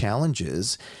 dangers, and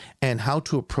challenges, and how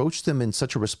to approach them in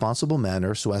such a responsible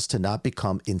manner so as to not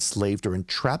become enslaved or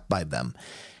entrapped by them.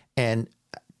 And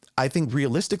I think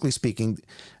realistically speaking,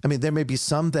 I mean, there may be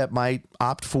some that might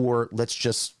opt for, let's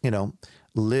just,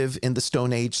 live in the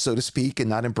Stone Age, so to speak, and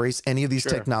not embrace any of these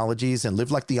technologies and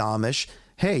live like the Amish.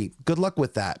 Hey, good luck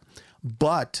with that.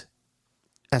 But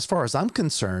as far as I'm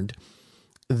concerned,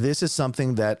 this is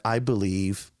something that I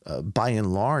believe, by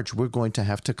and large, we're going to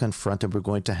have to confront and we're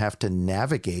going to have to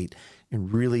navigate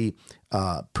and really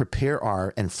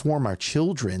prepare and form our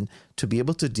children to be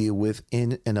able to deal with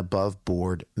in an above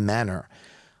board manner.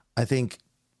 I think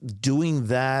doing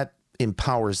that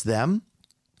empowers them.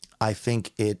 I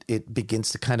think it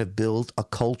begins to kind of build a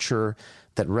culture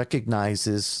that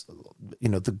recognizes,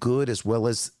 the good as well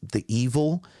as the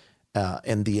evil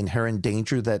and the inherent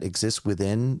danger that exists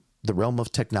within the realm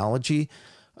of technology.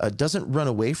 Doesn't run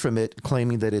away from it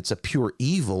claiming that it's a pure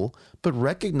evil, but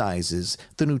recognizes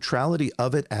the neutrality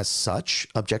of it as such,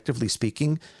 objectively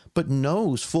speaking, but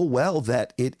knows full well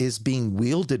that it is being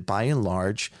wielded by and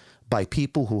large by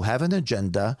people who have an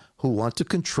agenda, who want to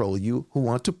control you, who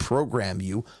want to program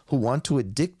you, who want to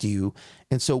addict you.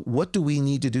 And so what do we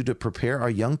need to do to prepare our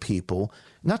young people,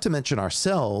 not to mention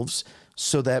ourselves,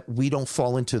 so that we don't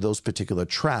fall into those particular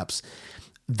traps?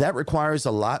 That requires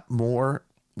a lot more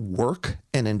work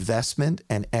and investment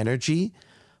and energy.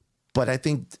 But I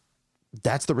think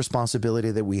that's the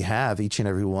responsibility that we have, each and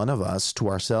every one of us, to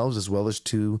ourselves as well as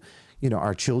to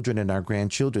our children and our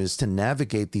grandchildren, is to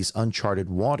navigate these uncharted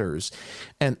waters.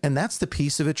 And that's the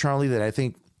piece of it, Charlie, that I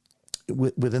think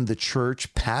within the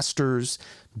church, pastors,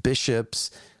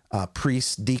 bishops,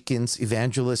 priests, deacons,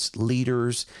 evangelists,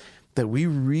 leaders, that we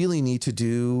really need to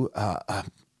do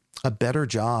a better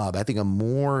job, I think a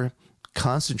more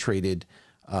concentrated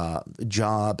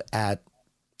job at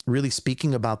really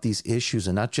speaking about these issues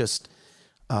and not just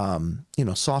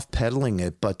soft pedaling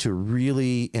it, but to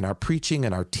really, in our preaching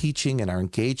and our teaching and our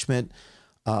engagement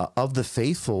of the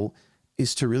faithful,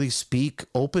 is to really speak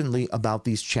openly about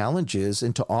these challenges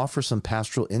and to offer some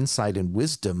pastoral insight and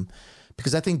wisdom.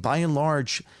 Because I think by and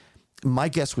large, my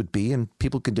guess would be, and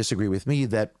people can disagree with me,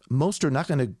 that most are not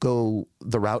going to go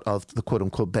the route of the quote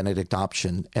unquote Benedict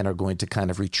option and are going to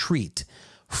kind of retreat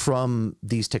from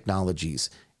these technologies.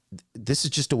 This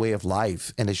is just a way of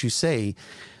life. And as you say,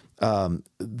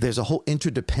 there's a whole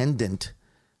interdependent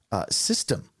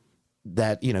system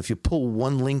that, if you pull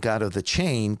one link out of the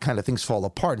chain, kind of things fall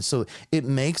apart. And so it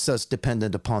makes us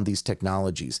dependent upon these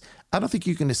technologies. I don't think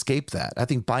you can escape that. I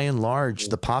think by and large,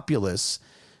 the populace,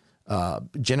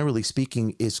 generally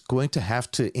speaking, is going to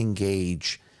have to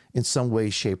engage in some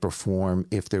way, shape, or form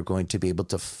if they're going to be able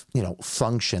to,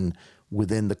 function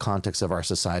within the context of our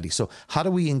society. So how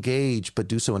do we engage, but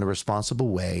do so in a responsible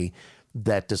way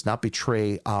that does not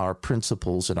betray our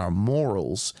principles and our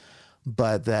morals,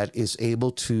 but that is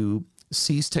able to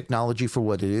seize technology for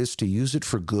what it is, to use it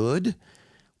for good,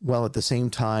 while at the same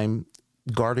time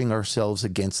guarding ourselves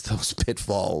against those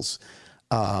pitfalls,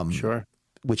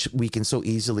 which we can so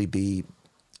easily be,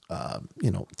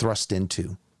 thrust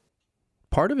into.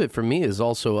 Part of it for me is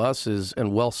also us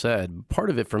and well said, part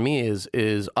of it for me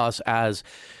is us as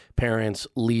parents,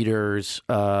 leaders,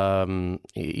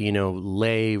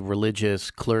 lay,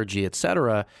 religious, clergy,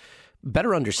 etc.,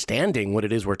 better understanding what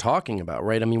it is we're talking about,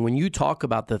 right? I mean, when you talk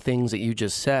about the things that you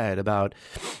just said about,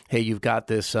 hey, you've got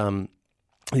this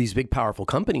these big, powerful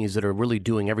companies that are really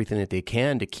doing everything that they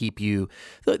can to keep you.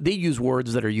 They use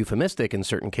words that are euphemistic in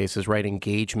certain cases, right?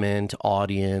 Engagement,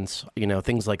 audience,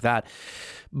 things like that.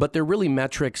 But they're really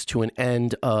metrics to an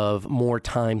end of more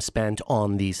time spent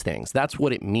on these things. That's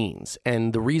what it means.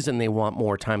 And the reason they want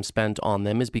more time spent on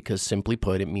them is because, simply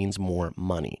put, it means more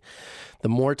money. The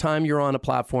more time you're on a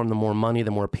platform, the more money,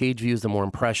 the more page views, the more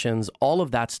impressions, all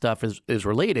of that stuff is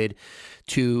related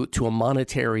to a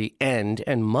monetary end.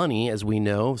 And money, as we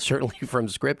know, certainly from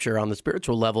Scripture on the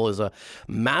spiritual level, is a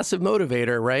massive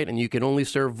motivator, right? And you can only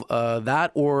serve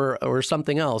that or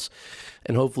something else.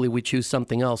 And hopefully we choose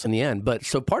something else in the end. But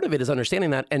so part of it is understanding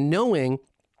that and knowing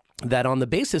that on the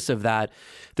basis of that,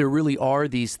 there really are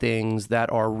these things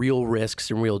that are real risks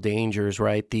and real dangers,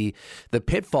 right? The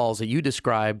pitfalls that you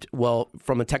described, well,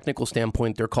 from a technical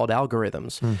standpoint, they're called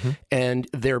algorithms. And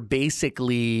they're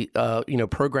basically,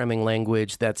 programming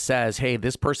language that says, hey,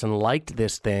 this person liked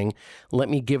this thing. Let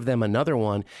me give them another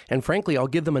one. And frankly, I'll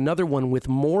give them another one with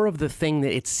more of the thing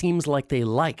that it seems like they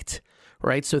liked,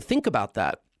 right? So think about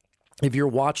that. If you're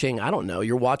watching, I don't know,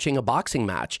 you're watching a boxing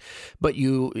match, but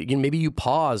maybe you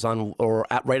pause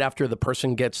right after the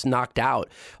person gets knocked out.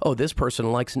 Oh, this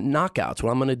person likes knockouts.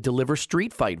 Well, I'm going to deliver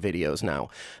street fight videos now,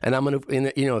 and I'm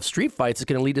going to, street fights is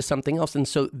going to lead to something else. And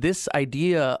so this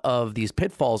idea of these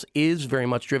pitfalls is very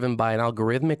much driven by an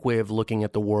algorithmic way of looking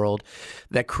at the world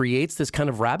that creates this kind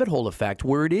of rabbit hole effect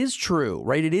where it is true,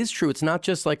 right? It is true. It's not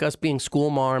just like us being school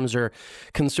moms or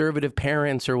conservative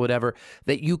parents or whatever,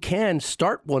 that you can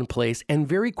start one place and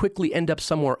very quickly end up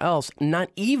somewhere else, not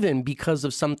even because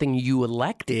of something you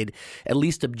elected, at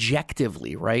least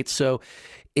objectively, right? So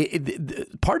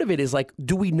part of it is like,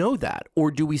 do we know that?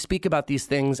 Or do we speak about these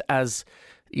things as,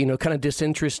 kind of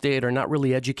disinterested or not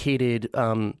really educated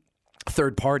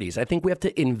third parties? I think we have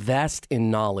to invest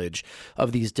in knowledge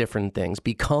of these different things,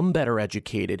 become better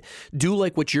educated, do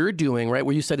like what you're doing, right?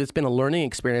 Where you said it's been a learning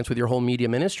experience with your whole media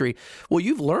ministry. Well,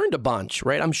 you've learned a bunch,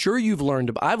 right? I'm sure I've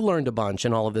learned a bunch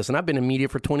in all of this, and I've been in media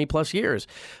for 20 plus years,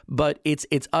 but it's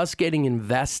us getting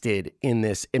invested in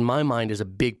this, in my mind, is a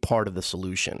big part of the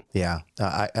solution. Yeah,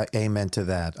 I amen to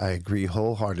that. I agree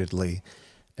wholeheartedly.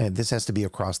 And this has to be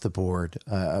across the board.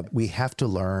 We have to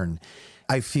learn.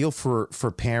 I feel for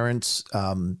parents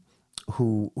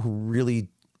who really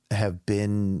have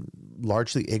been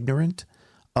largely ignorant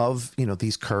of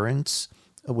these currents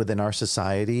within our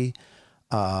society,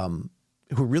 who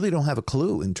really don't have a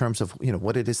clue in terms of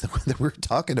what it is that we're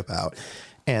talking about,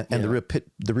 and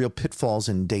the real pitfalls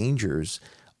and dangers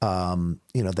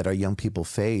that our young people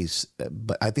face.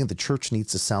 But I think the church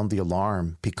needs to sound the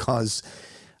alarm, because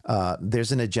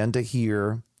there's an agenda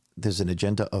here. There's an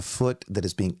agenda afoot that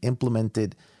is being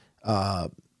implemented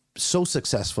so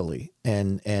successfully,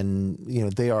 and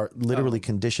they are literally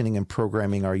conditioning and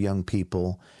programming our young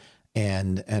people,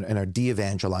 and are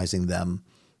de-evangelizing them.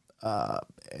 And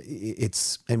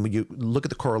when you look at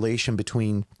the correlation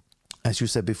between, as you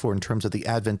said before, in terms of the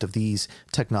advent of these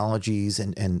technologies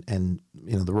and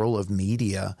the role of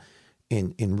media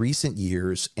in recent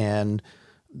years, and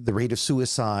the rate of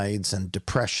suicides and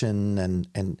depression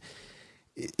and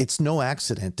it's no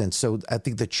accident. And so I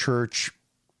think the church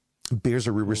bears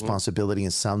a responsibility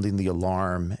in sounding the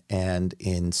alarm and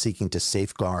in seeking to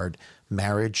safeguard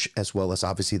marriage, as well as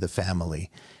obviously the family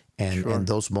and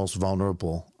those most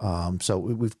vulnerable. So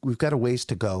we've got a ways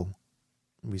to go.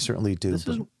 We certainly do.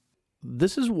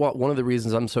 This is one of the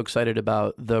reasons I'm so excited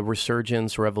about the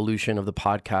resurgence or evolution of the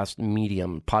podcast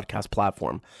medium, podcast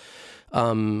platform.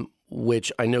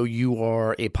 Which I know you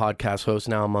are a podcast host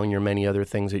now, among your many other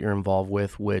things that you're involved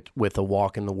with A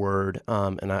Walk in the Word.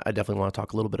 And I definitely want to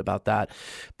talk a little bit about that.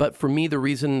 But for me, the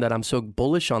reason that I'm so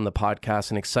bullish on the podcast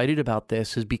and excited about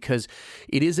this is because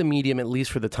it is a medium, at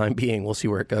least for the time being, we'll see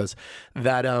where it goes,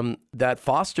 that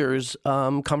fosters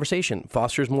conversation,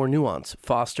 fosters more nuance,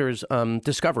 fosters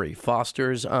discovery,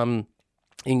 fosters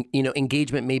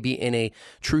engagement maybe in a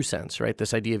true sense, right?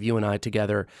 This idea of you and I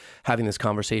together having this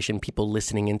conversation, people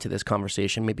listening into this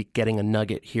conversation, maybe getting a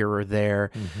nugget here or there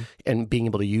and being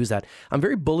able to use that. I'm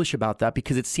very bullish about that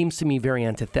because it seems to me very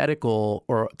antithetical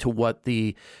to what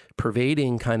the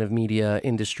pervading kind of media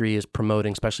industry is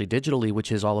promoting, especially digitally,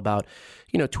 which is all about,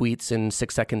 tweets and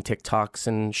 6-second TikToks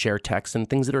and share text and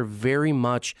things that are very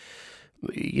much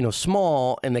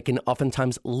small, and that can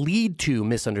oftentimes lead to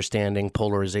misunderstanding,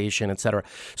 polarization, et cetera.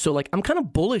 So I'm kind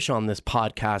of bullish on this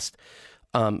podcast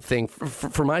thing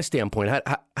from my standpoint.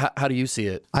 How do you see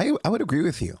it? I would agree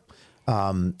with you.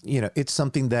 It's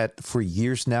something that for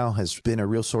years now has been a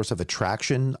real source of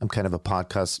attraction. I'm kind of a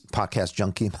podcast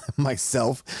junkie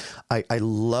myself. I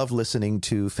love listening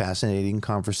to fascinating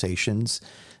conversations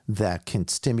that can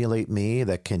stimulate me,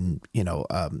 that can,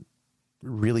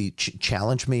 really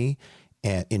challenge me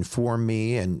and inform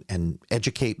me and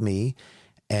educate me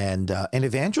and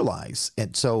evangelize.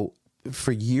 And so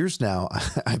for years now,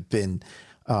 I've been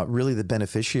really the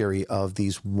beneficiary of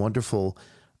these wonderful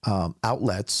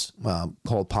outlets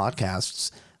called podcasts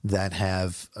that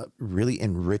have really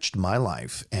enriched my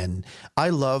life. And I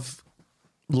love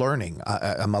learning.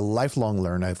 I'm a lifelong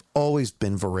learner. I've always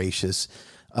been a voracious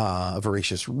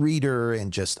reader,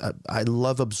 and just I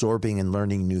love absorbing and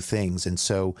learning new things. And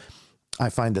so I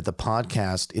find that the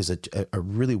podcast is a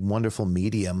really wonderful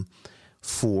medium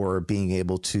for being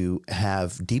able to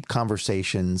have deep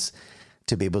conversations,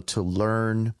 to be able to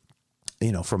learn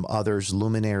from others,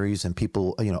 luminaries and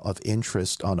people, of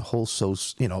interest on a whole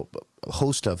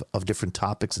host of different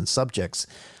topics and subjects.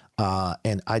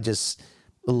 And I just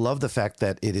love the fact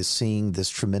that it is seeing this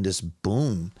tremendous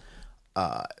boom,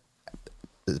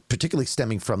 particularly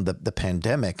stemming from the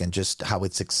pandemic and just how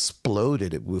it's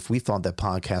exploded. If we thought that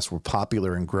podcasts were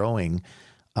popular and growing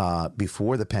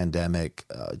before the pandemic,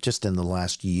 just in the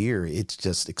last year, it's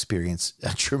just experienced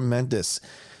a tremendous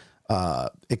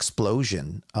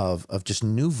explosion of just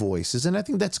new voices. And I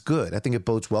think that's good. I think it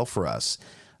bodes well for us.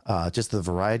 Just the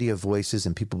variety of voices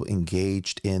and people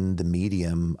engaged in the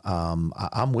medium.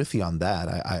 I'm with you on that.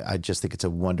 I just think it's a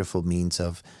wonderful means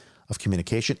of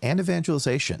communication and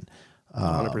evangelization.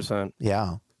 100%.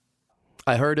 Yeah.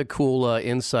 I heard a cool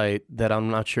insight that I'm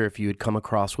not sure if you had come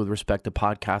across with respect to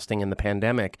podcasting in the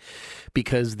pandemic,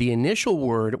 because the initial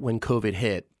word when COVID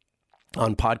hit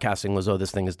on podcasting was, oh,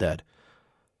 this thing is dead.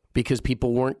 Because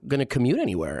people weren't going to commute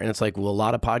anywhere. And it's like, well, a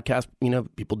lot of podcasts,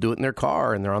 people do it in their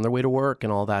car and they're on their way to work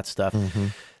and all that stuff. Mm-hmm.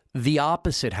 The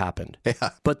opposite happened.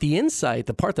 Yeah. But the insight,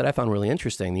 the part that I found really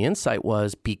interesting, the insight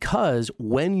was because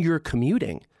when you're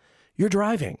commuting, you're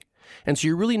driving. And so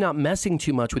you're really not messing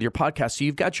too much with your podcast. So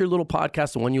you've got your little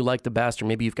podcast, the one you like the best, or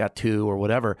maybe you've got two or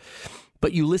whatever.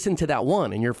 But you listen to that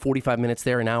one and you're 45 minutes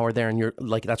there, an hour there, and you're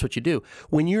like, that's what you do.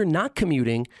 When you're not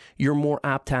commuting, you're more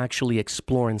apt to actually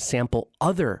explore and sample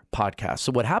other podcasts.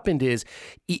 So what happened is,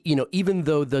 even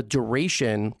though the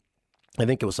duration, I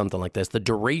think it was something like this, the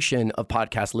duration of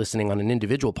podcast listening on an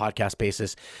individual podcast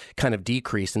basis kind of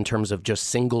decreased in terms of just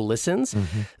single listens.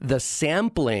 Mm-hmm. The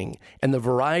sampling and the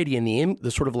variety and the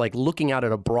sort of like looking out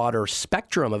at a broader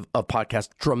spectrum of podcasts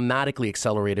dramatically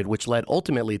accelerated, which led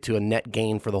ultimately to a net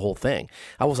gain for the whole thing.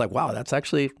 I was like, wow, that's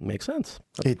actually makes sense.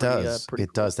 It does.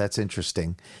 It does. That's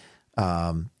interesting.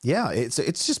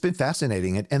 It's just been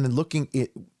fascinating. And then looking at,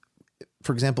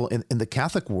 for example, in the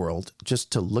Catholic world,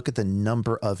 just to look at the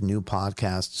number of new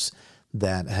podcasts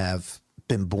that have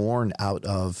been born out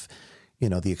of,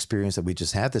 the experience that we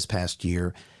just had this past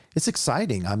year, it's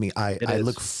exciting. I mean, I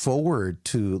look forward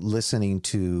to listening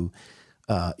to,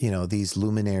 these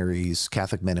luminaries,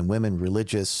 Catholic men and women,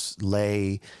 religious,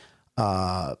 lay,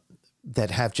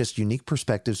 that have just unique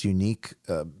perspectives, unique,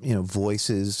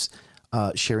 voices,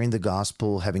 sharing the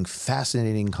gospel, having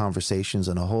fascinating conversations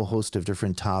on a whole host of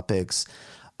different topics.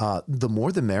 The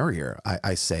more the merrier,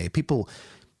 I say. People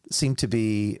seem to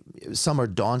be, some are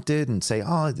daunted and say,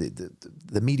 oh,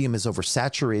 the medium is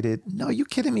oversaturated. No, you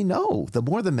kidding me? No, the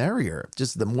more the merrier.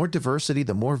 Just the more diversity,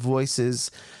 the more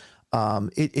voices.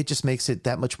 It just makes it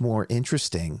that much more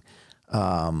interesting.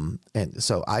 And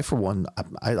so I, for one,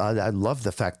 I love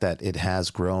the fact that it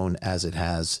has grown as it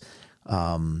has,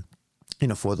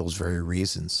 for those very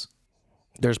reasons.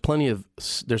 There's plenty of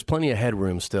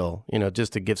headroom still,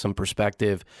 just to give some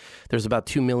perspective. There's about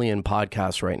 2 million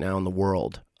podcasts right now in the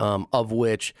world, of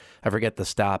which I forget the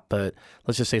stat, but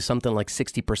let's just say something like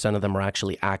 60% of them are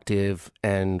actually active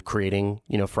and creating,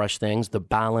 fresh things. The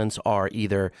balance are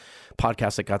either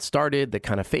podcasts that got started, that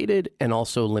kind of faded, and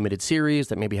also limited series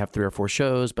that maybe have 3 or 4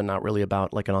 shows, but not really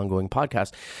about like an ongoing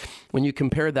podcast. When you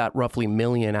compare that roughly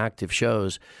million active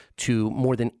shows to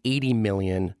more than 80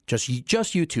 million just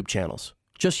YouTube channels,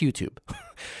 just YouTube,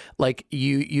 like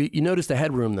you notice the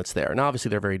headroom that's there. And obviously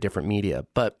they're very different media,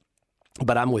 but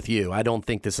I'm with you. I don't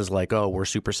think this is like, oh, we're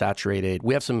super saturated.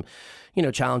 We have some,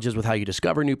 challenges with how you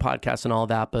discover new podcasts and all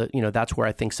that. But, that's where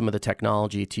I think some of the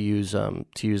technology to use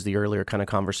the earlier kind of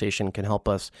conversation can help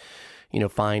us,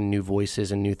 find new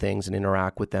voices and new things and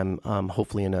interact with them,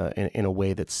 hopefully in a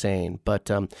way that's sane.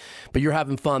 But you're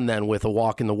having fun then with A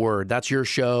Walk in the Word. That's your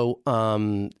show.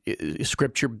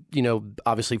 Scripture,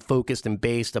 obviously focused and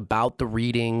based about the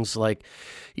readings. Like,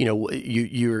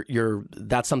 you're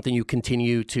that's something you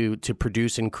continue to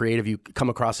produce and create. Have you come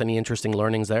across any interesting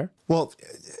learnings there? Well,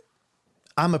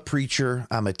 I'm a preacher.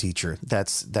 I'm a teacher.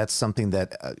 That's something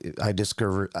that I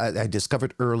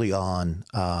discovered early on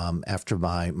after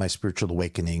my spiritual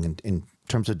awakening. And in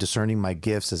terms of discerning my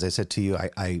gifts, as I said to you,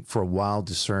 I for a while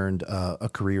discerned a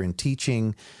career in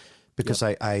teaching because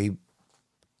I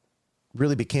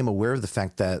really became aware of the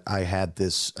fact that I had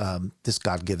this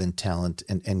God-given talent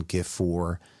and gift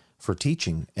for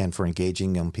teaching and for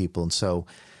engaging young people. And so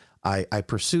I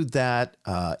pursued that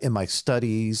in my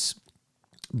studies.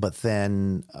 But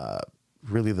then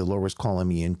really the Lord was calling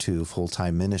me into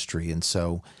full-time ministry. And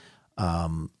so,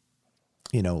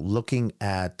 looking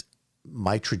at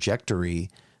my trajectory,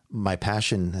 my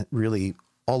passion really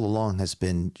all along has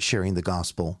been sharing the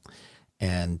gospel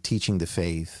and teaching the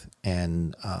faith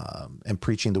and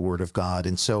preaching the word of God.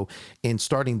 And so in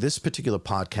starting this particular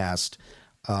podcast,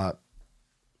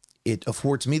 it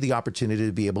affords me the opportunity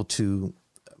to be able to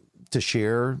to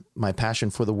share my passion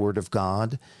for the Word of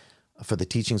God, for the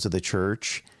teachings of the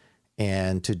church,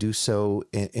 and to do so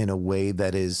in a way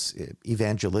that is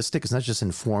evangelistic. It's not just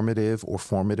informative or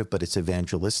formative, but it's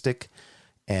evangelistic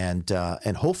and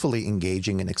hopefully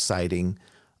engaging and exciting.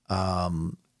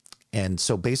 And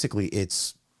so basically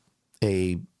it's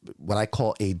what I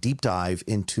call a deep dive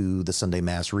into the Sunday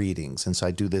Mass readings. And so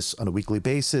I do this on a weekly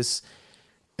basis,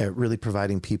 really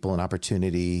providing people an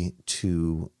opportunity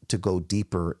to go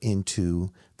deeper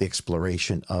into the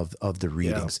exploration of the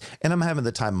readings. Yeah. And I'm having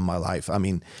the time of my life. I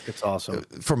mean, it's awesome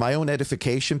for my own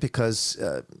edification, because,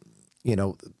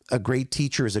 a great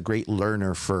teacher is a great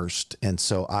learner first. And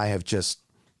so I have just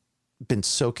been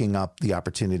soaking up the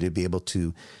opportunity to be able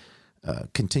to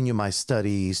continue my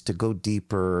studies, to go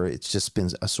deeper. It's just been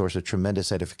a source of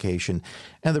tremendous edification.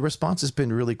 And the response has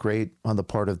been really great on the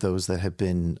part of those that have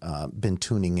been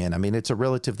tuning in. I mean, it's a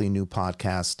relatively new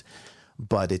podcast,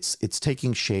 but it's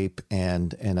taking shape,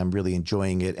 and I'm really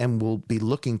enjoying it. And we'll be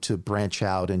looking to branch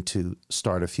out and to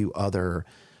start a few other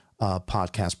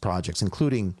podcast projects,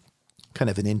 including kind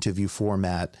of an interview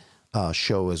format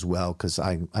show as well, because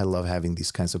I love having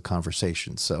these kinds of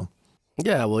conversations. So.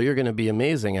 Yeah, well, you're going to be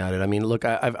amazing at it. I mean, look,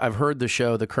 I've heard the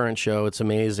show, the current show. It's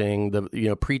amazing.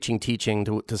 Preaching, teaching.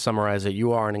 To summarize it,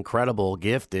 you are an incredible,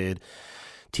 gifted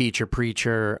teacher,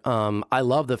 preacher. I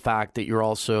love the fact that you're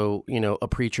also, a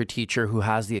preacher, teacher who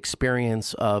has the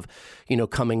experience of,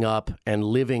 coming up and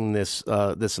living this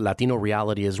Latino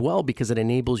reality as well, because it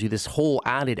enables you this whole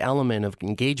added element of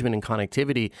engagement and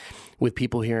connectivity with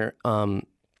people here.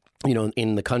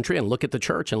 In the country, and look at the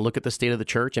church and look at the state of the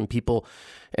church and people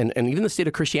and even the state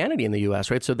of Christianity in the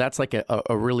U.S., right? So that's like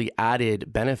a really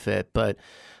added benefit. But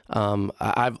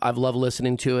I've loved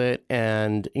listening to it,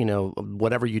 and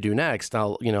whatever you do next,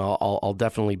 I'll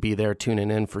definitely be there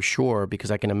tuning in for sure, because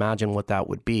I can imagine what that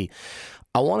would be.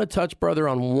 I want to touch, brother,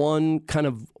 on one kind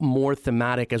of more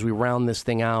thematic as we round this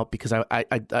thing out, because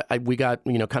we got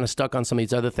kind of stuck on some of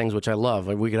these other things, which I love.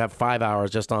 We could have 5 hours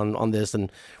just on this,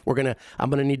 and I'm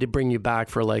gonna need to bring you back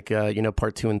for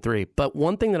part 2 and 3. But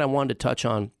one thing that I wanted to touch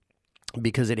on,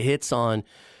 because it hits on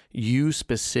you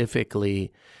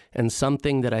specifically, and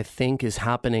something that I think is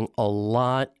happening a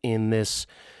lot in this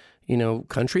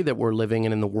country that we're living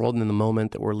in the world and in the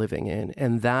moment that we're living in.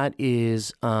 And that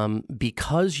is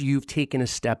because you've taken a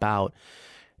step out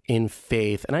in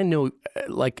faith. And I know,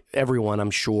 like everyone,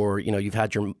 I'm sure, you've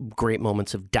had your great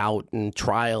moments of doubt and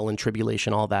trial and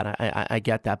tribulation, all that. I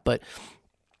get that. But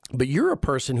you're a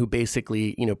person who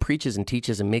basically, preaches and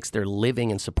teaches and makes their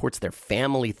living and supports their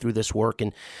family through this work.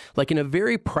 And in a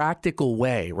very practical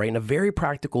way, right? In a very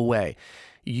practical way,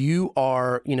 you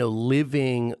are,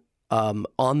 living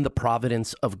on the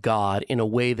providence of God in a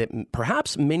way that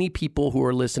perhaps many people who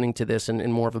are listening to this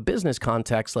in more of a business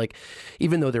context,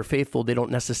 even though they're faithful,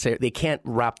 they can't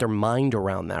wrap their mind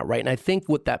around that, right? And I think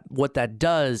what that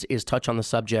does is touch on the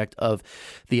subject of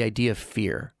the idea of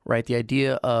fear, right? The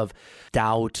idea of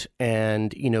doubt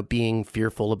and, being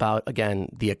fearful about, again,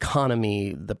 the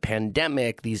economy, the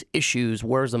pandemic, these issues.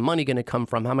 Where's the money going to come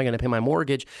from? How am I going to pay my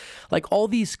mortgage? All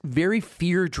these very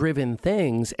fear-driven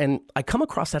things. And I come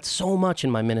across that so much in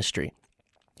my ministry.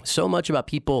 So much about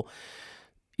people,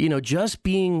 just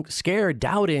being scared,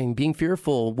 doubting, being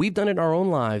fearful. We've done it in our own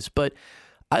lives, but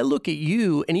I look at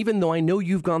you, and even though I know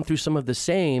you've gone through some of the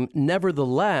same,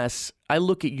 nevertheless, I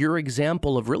look at your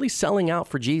example of really selling out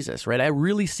for Jesus, right? I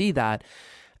really see that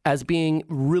as being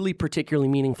really particularly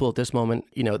meaningful at this moment,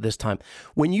 this time.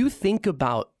 When you think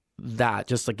about that,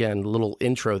 just again, a little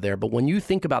intro there, but when you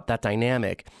think about that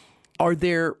dynamic, are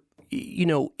there,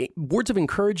 words of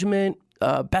encouragement,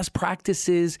 best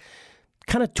practices,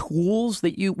 kind of tools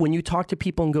that when you talk to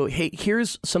people and go, hey,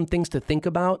 here's some things to think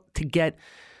about to get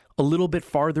a little bit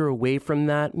farther away from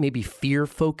that, maybe fear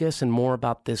focus and more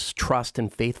about this trust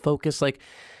and faith focus?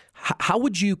 How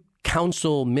would you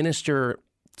counsel, minister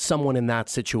someone in that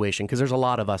situation? Because there's a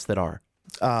lot of us that are.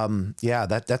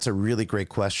 That's a really great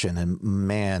question. And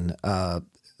man,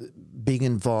 being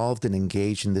involved and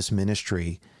engaged in this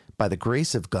ministry by the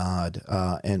grace of God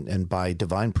and by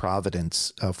divine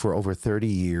providence for over 30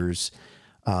 years,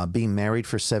 being married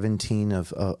for 17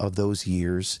 of those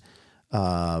years,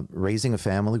 raising a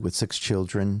family with 6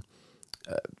 children.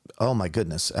 Oh my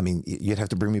goodness. I mean, you'd have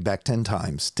to bring me back 10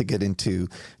 times to get into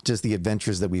just the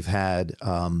adventures that we've had,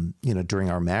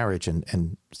 during our marriage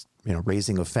and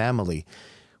raising a family.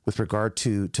 With regard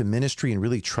to ministry and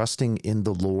really trusting in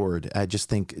the Lord, I just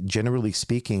think, generally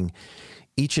speaking,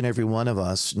 each and every one of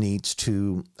us needs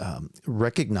to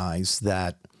recognize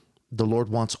that the Lord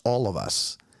wants all of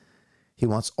us. He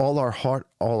wants all our heart,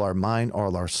 all our mind,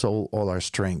 all our soul, all our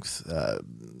strength.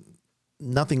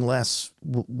 nothing less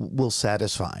will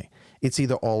satisfy. It's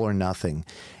either all or nothing.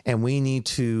 And we need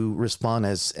to respond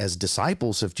as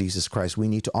disciples of Jesus Christ. We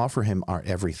need to offer him our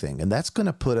everything. And that's going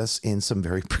to put us in some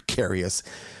very precarious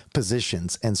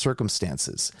positions and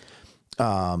circumstances.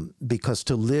 Because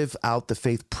to live out the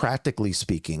faith, practically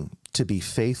speaking, to be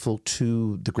faithful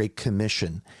to the Great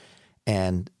Commission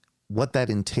and what that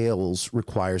entails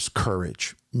requires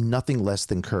courage, nothing less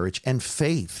than courage, and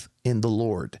faith in the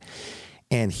Lord.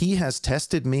 And he has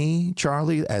tested me,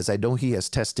 Charlie, as I know he has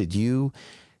tested you.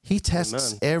 He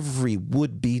tests every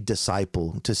would-be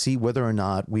disciple to see whether or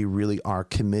not we really are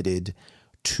committed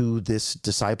to this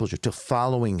discipleship, to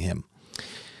following him.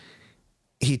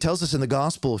 He tells us in the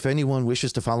gospel, if anyone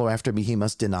wishes to follow after me, he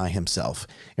must deny himself.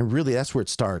 And really, that's where it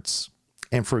starts.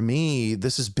 And for me,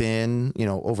 this has been,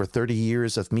 over 30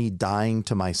 years of me dying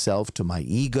to myself, to my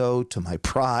ego, to my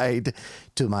pride,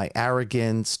 to my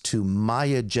arrogance, to my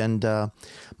agenda,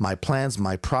 my plans,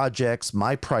 my projects,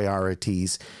 my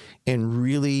priorities, and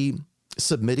really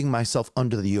submitting myself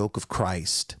under the yoke of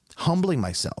Christ, humbling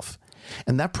myself.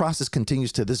 And that process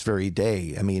continues to this very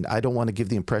day. I mean, I don't want to give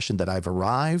the impression that I've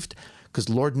arrived, because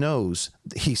Lord knows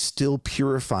he's still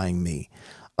purifying me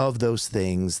of those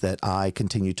things that I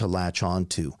continue to latch on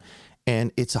to.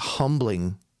 And it's a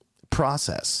humbling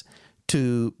process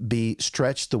to be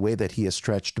stretched the way that he has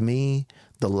stretched me,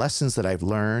 the lessons that I've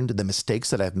learned, the mistakes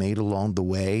that I've made along the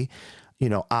way.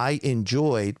 I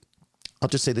enjoyed, I'll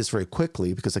just say this very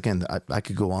quickly, because again, I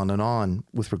could go on and on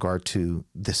with regard to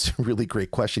this really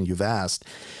great question you've asked,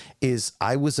 is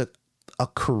I was a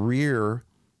career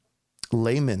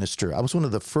lay minister. I was one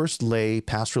of the first lay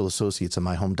pastoral associates in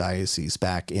my home diocese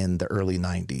back in the early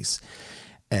 90s.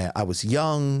 I was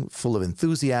young, full of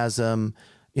enthusiasm,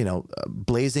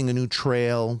 blazing a new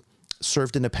trail,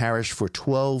 served in the parish for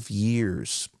 12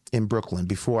 years in Brooklyn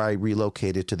before I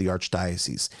relocated to the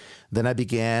Archdiocese. Then I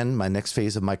began my next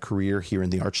phase of my career here in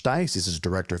the Archdiocese as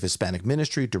director of Hispanic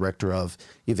ministry, director of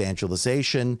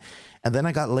evangelization, and then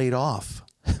I got laid off.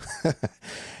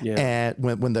 And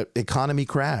when the economy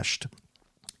crashed,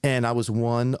 and I was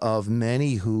one of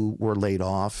many who were laid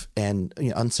off, and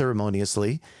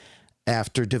unceremoniously,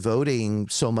 after devoting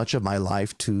so much of my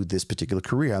life to this particular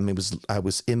career. I mean, I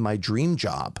was in my dream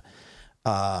job,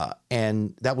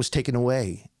 and that was taken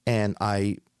away, and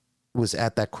I was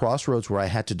at that crossroads where I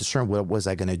had to discern what was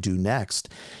I going to do next.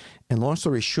 And long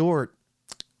story short,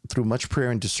 through much prayer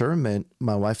and discernment,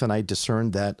 my wife and I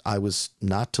discerned that I was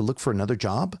not to look for another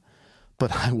job,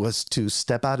 but I was to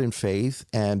step out in faith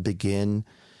and begin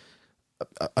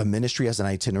a ministry as an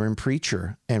itinerant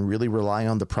preacher and really rely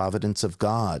on the providence of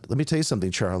God. Let me tell you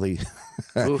something, Charlie.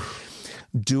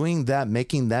 Doing that,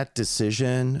 making that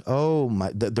decision,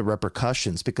 the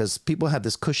repercussions, because people have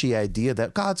this cushy idea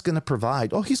that God's going to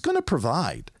provide. Oh, he's going to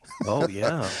provide. Oh,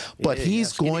 yeah. But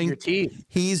he's going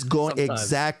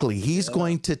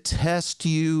to test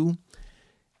you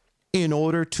in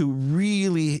order to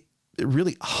really,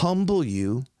 really humble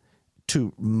you,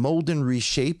 to mold and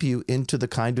reshape you into the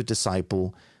kind of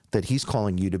disciple that he's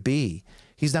calling you to be.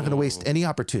 He's not going to waste any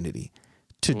opportunity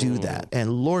to do that. And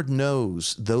Lord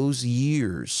knows those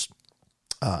years,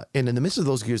 and in the midst of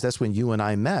those years, that's when you and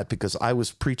I met, because I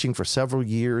was preaching for several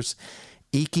years,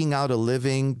 eking out a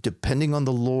living, depending on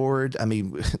the Lord. I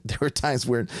mean, there were times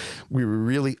where we were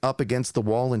really up against the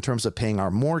wall in terms of paying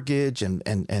our mortgage and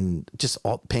just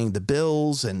paying the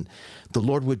bills. And the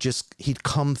Lord he'd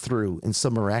come through in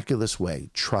some miraculous way.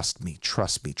 Trust me,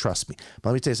 trust me, trust me. But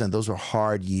let me tell you something, those were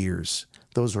hard years.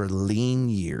 Those were lean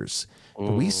years.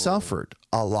 We suffered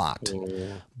a lot,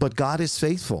 but God is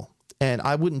faithful. And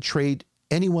I wouldn't trade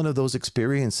any one of those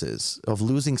experiences of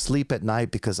losing sleep at night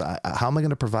because how am I going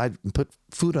to provide and put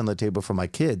food on the table for my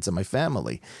kids and my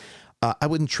family? I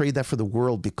wouldn't trade that for the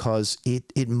world, because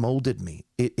it molded me.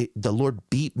 The Lord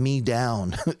beat me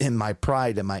down in my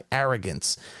pride and my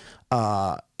arrogance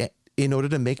in order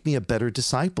to make me a better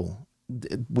disciple,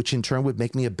 which in turn would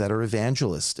make me a better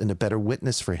evangelist and a better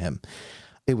witness for him.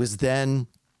 It was then,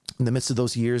 in the midst of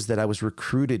those years, that I was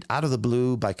recruited out of the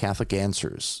blue by Catholic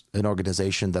Answers, an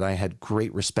organization that I had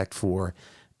great respect for,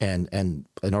 and an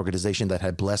organization that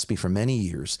had blessed me for many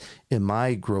years in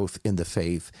my growth in the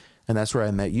faith. And that's where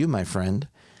I met you, my friend,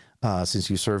 since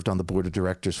you served on the board of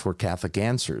directors for Catholic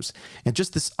Answers. And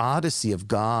just this odyssey of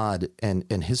God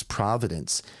and his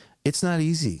providence, it's not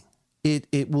easy.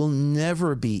 It will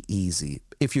never be easy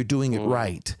if you're doing it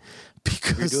right.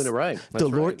 Because you're doing it right. The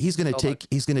Lord, he's going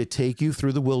to take you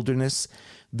through the wilderness.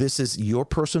 This is your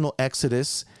personal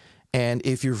exodus, And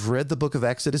if you've read the book of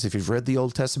Exodus, if you've read the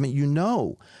Old Testament, you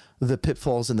know the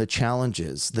pitfalls and the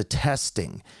challenges, the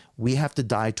testing. We have to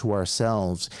die to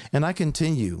ourselves. And I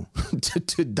continue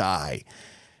to die,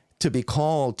 to be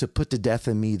called to put to death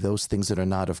in me those things that are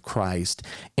not of Christ.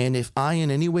 And if I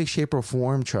in any way, shape, or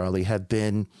form, Charlie, have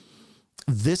been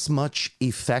this much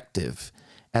effective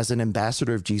as an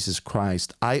ambassador of Jesus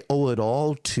Christ, I owe it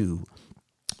all to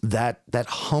that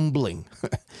humbling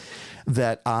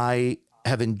that I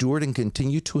have endured and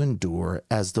continue to endure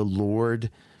as the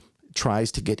Lord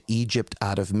tries to get Egypt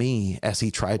out of me, as he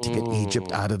tried to get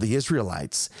Egypt out of the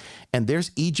Israelites. And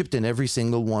there's Egypt in every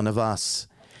single one of us.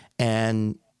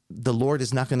 And the Lord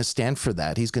is not going to stand for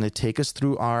that. He's going to take us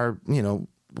through our,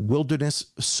 wilderness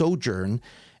sojourn.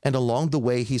 And along the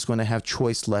way, he's going to have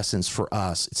choice lessons for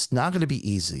us. It's not going to be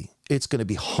easy. It's going to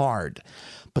be hard.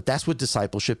 But that's what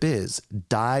discipleship is.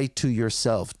 Die to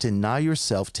yourself, deny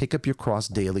yourself, take up your cross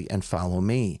daily and follow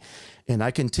me. And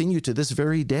I continue to this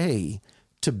very day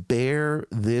to bear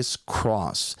this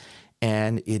cross.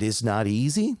 And it is not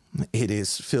easy. It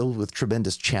is filled with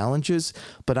tremendous challenges,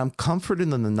 but I'm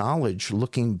comforted in the knowledge,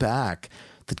 looking back,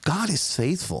 that God is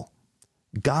faithful.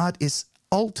 God is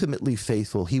ultimately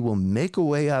faithful. He will make a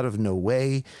way out of no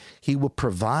way. He will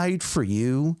provide for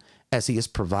you as he has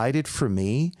provided for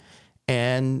me.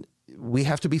 And we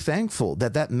have to be thankful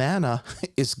that that manna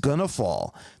is going to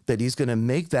fall, that he's going to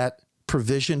make that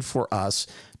provision for us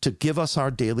to give us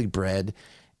our daily bread.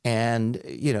 And,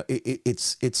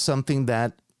 it's something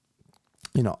that,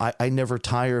 I never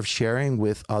tire of sharing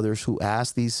with others who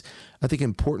ask these, I think,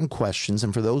 important questions.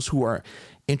 And for those who are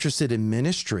interested in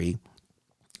ministry,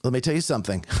 let me tell you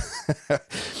something.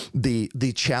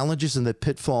 The challenges and the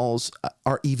pitfalls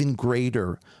are even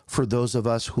greater for those of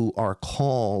us who are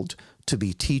called to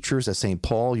be teachers. As St.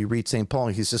 Paul, you read St. Paul,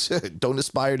 he says, don't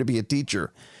aspire to be a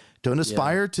teacher. Don't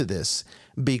aspire to this,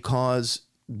 because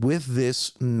with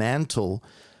this mantle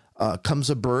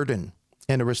comes a burden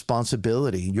and a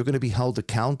responsibility. You're going to be held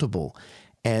accountable.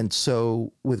 And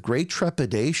so with great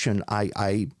trepidation,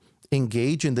 I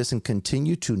engage in this and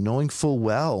continue to, knowing full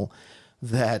well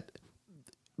that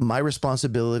my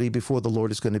responsibility before the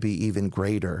Lord is going to be even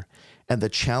greater. And the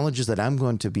challenges that I'm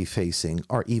going to be facing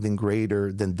are even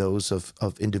greater than those of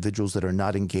individuals that are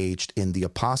not engaged in the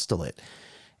apostolate.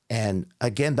 And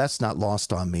again, that's not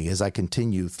lost on me as I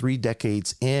continue 3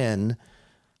 decades in.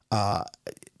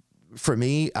 For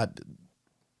me,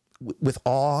 with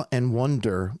awe and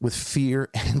wonder, with fear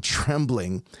and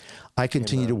trembling, I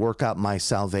continue to work out my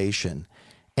salvation.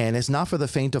 And it's not for the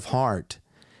faint of heart.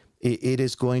 It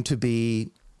is going to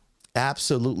be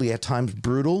absolutely at times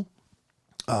brutal,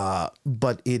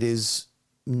 but it is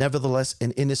nevertheless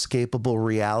an inescapable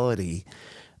reality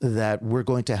that we're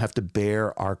going to have to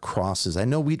bear our crosses. I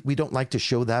know we don't like to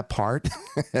show that part.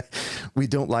 We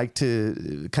don't like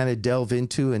to kind of delve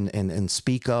into and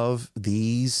speak of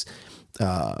these,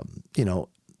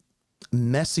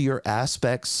 messier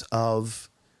aspects of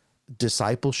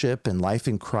discipleship and life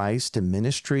in Christ and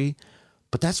ministry.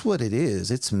 But that's what it is.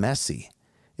 It's messy.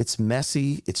 It's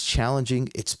messy. It's challenging.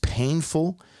 It's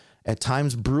painful, at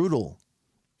times brutal.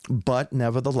 But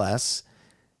nevertheless,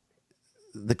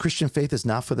 the Christian faith is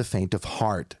not for the faint of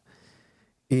heart.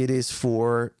 It is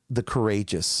for the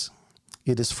courageous.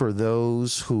 It is for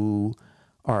those who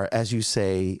are, as you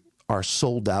say, are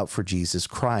sold out for Jesus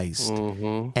Christ.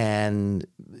 Mm-hmm. And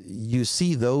you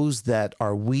see those that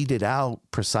are weeded out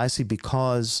precisely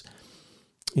because,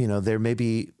 they may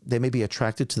be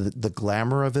attracted to the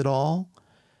glamour of it all.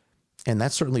 And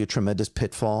that's certainly a tremendous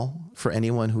pitfall for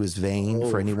anyone who is vain,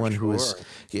 for anyone who is,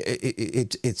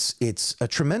 it's a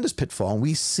tremendous pitfall. And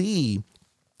we see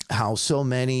how so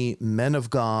many men of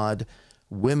God,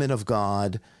 women of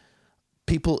God,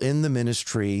 people in the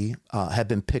ministry have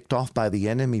been picked off by the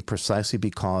enemy precisely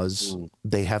because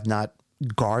they have not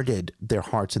guarded their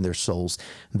hearts and their souls.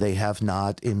 They have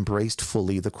not embraced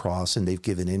fully the cross, and they've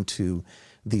given into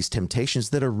these temptations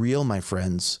that are real, my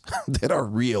friends, that are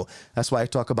real. That's why I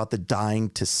talk about the dying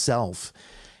to self.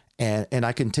 And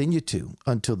I continue to,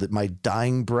 until my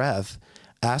dying breath,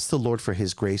 ask the Lord for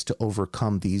his grace to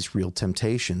overcome these real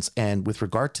temptations. And with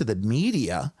regard to the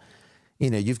media,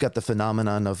 you've got the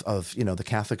phenomenon of the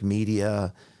Catholic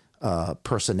media,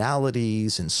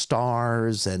 personalities and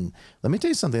stars. And let me tell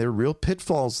you something, there are real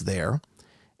pitfalls there.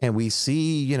 And we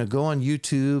see, go on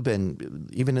YouTube,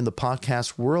 and even in the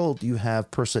podcast world, you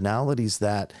have personalities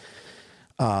that,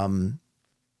 that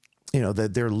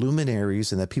they're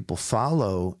luminaries and that people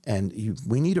follow. And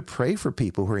we need to pray for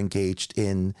people who are engaged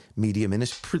in media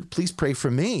ministry. Please pray for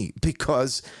me,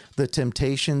 because the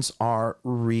temptations are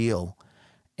real.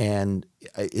 And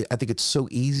I think it's so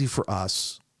easy for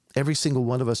us every single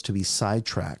one of us to be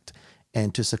sidetracked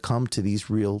and to succumb to these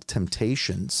real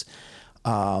temptations,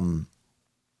 to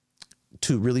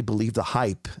really believe the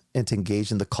hype and to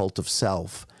engage in the cult of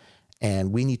self.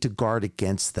 And we need to guard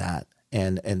against that.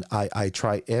 And I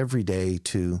try every day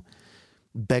to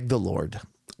beg the Lord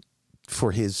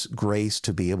for his grace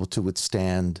to be able to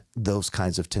withstand those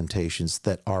kinds of temptations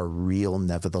that are real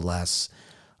nevertheless,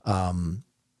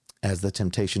 as the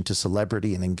temptation to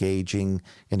celebrity and engaging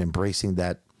and embracing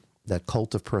that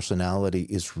cult of personality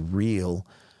is real.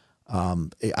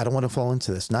 I don't want to fall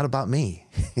into this. Not about me.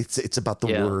 It's about the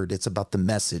word. It's about the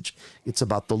message. It's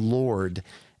about the Lord.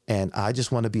 And I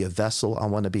just want to be a vessel. I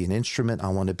want to be an instrument. I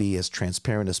want to be as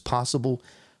transparent as possible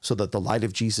so that the light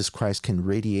of Jesus Christ can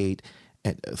radiate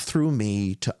through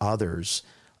me to others.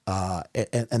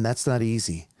 And that's not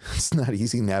easy. It's not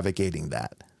easy navigating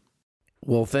that.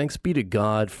 Well, thanks be to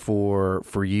God for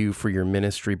you, for your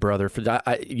ministry, brother.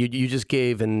 You just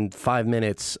gave in 5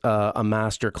 minutes a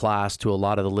master class to a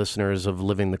lot of the listeners of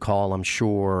Living the Call, I'm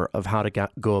sure, of how to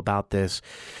go about this.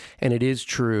 And it is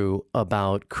true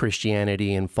about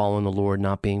Christianity and following the Lord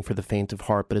not being for the faint of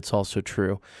heart, but it's also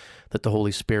true that the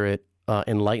Holy Spirit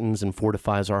enlightens and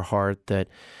fortifies our heart, that,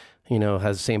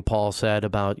 as St. Paul said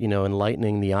about,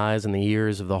 enlightening the eyes and the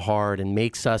ears of the heart, and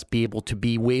makes us be able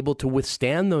to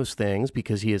withstand those things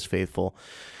because he is faithful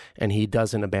and he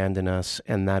doesn't abandon us.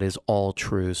 And that is all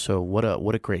true. So what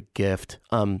a great gift.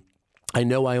 I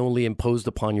know I only imposed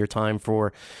upon your time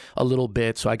for a little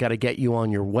bit, so I got to get you on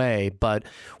your way. But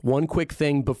one quick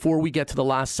thing before we get to the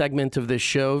last segment of this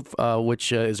show,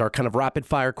 which is our kind of rapid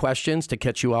fire questions to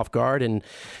catch you off guard and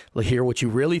hear what you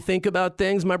really think about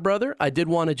things, my brother. I did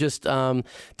want to just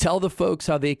tell the folks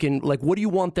how they can, what do you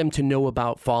want them to know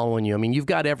about following you? I mean, you've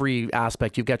got every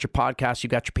aspect. You've got your podcast,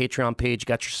 you've got your Patreon page, you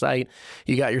got your site,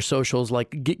 you got your socials.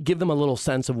 Give them a little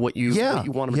sense of what you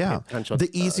want them to pay attention to.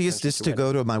 The easiest is to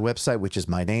go to my website, which is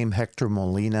my name,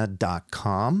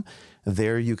 HectorMolina.com.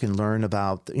 There you can learn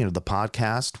about, the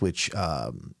podcast, which,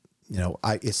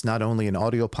 it's not only an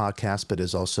audio podcast, but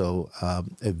is also a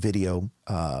video,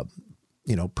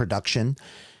 production.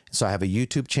 So I have a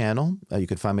YouTube channel. You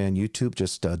can find me on YouTube.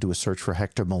 Just do a search for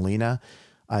Hector Molina.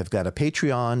 I've got a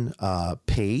Patreon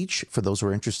page for those who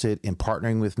are interested in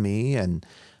partnering with me and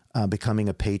becoming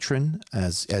a patron.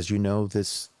 As you know,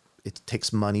 it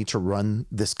takes money to run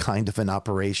this kind of an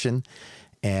operation.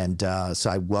 And so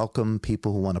I welcome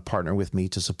people who want to partner with me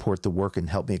to support the work and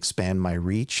help me expand my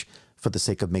reach for the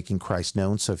sake of making Christ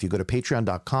known. So if you go to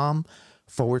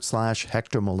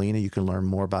patreon.com/Hector Molina, you can learn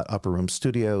more about Upper Room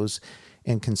Studios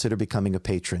and consider becoming a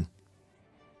patron.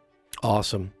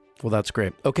 Awesome. Well, that's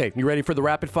great. Okay, you ready for the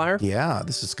rapid fire? Yeah,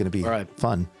 this is going to be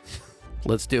fun.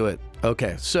 Let's do it.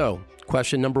 Okay, so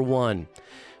question number 1.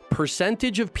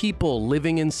 Percentage of people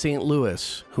living in St.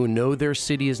 Louis who know their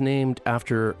city is named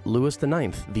after Louis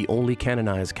IX, the only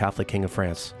canonized Catholic king of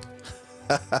France.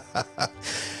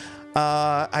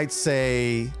 I'd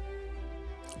say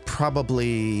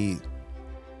probably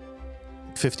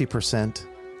 50%.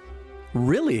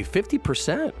 Really?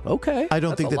 50%? Okay. I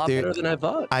don't think that they're better than I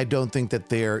thought. I don't think that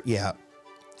they're,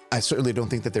 I certainly don't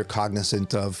think that they're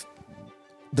cognizant of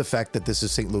the fact that this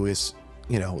is St. Louis,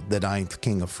 the 9th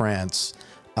king of France.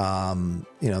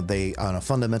 They, on a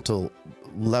fundamental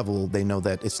level, they know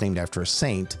that it's named after a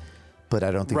saint, but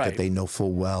I don't think that they know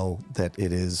full well that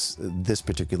it is this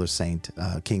particular saint,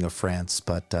 king of France.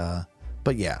 But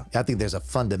yeah, I think there's a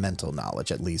fundamental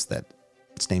knowledge, at least, that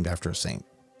it's named after a saint.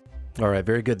 All right,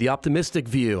 very good. The optimistic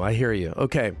view, I hear you.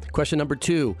 Okay, question number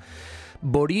 2.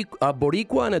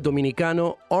 Boricua and a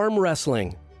Dominicano arm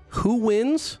wrestling. Who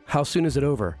wins? How soon is it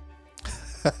over?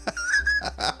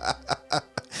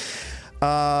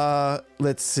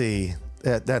 Let's see.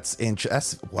 That's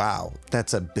interesting. Wow,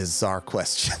 that's a bizarre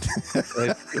question.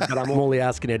 But I'm only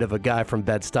asking it of a guy from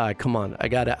Bed-Stuy. Come on,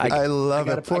 I love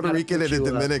it. Puerto Rican and a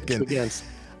Dominican.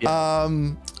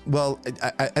 Well,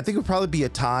 I think it would probably be a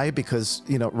tie because,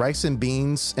 rice and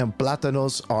beans and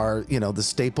plátanos are, the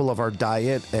staple of our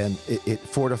diet, and it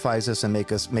fortifies us and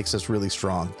makes us really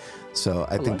strong. So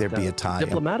I think there'd be a tie.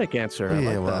 Diplomatic answer.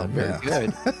 Very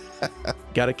good.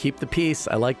 Got to keep the peace.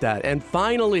 I like that. And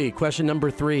finally, question number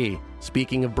 3.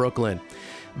 Speaking of Brooklyn,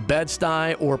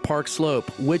 Bed-Stuy or Park Slope,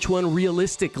 which one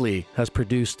realistically has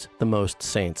produced the most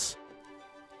saints?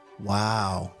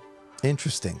 Wow.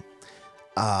 Interesting.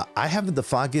 I haven't the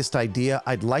foggiest idea.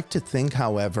 I'd like to think,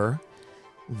 however,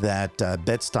 that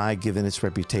Bed-Stuy, given its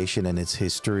reputation and its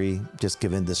history, just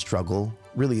given the struggle,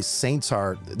 really saints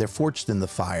they're forged in the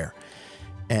fire.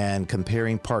 And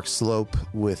comparing Park Slope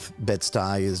with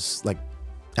Bed-Stuy is like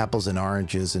apples and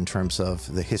oranges in terms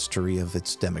of the history of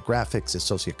its demographics, its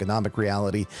socioeconomic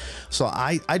reality. So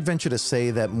I'd venture to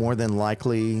say that more than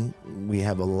likely we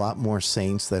have a lot more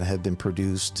saints that have been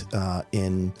produced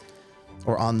in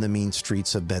or on the mean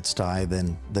streets of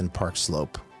Bed-Stuy than Park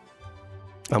Slope.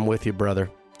 I'm with you, brother.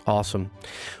 Awesome.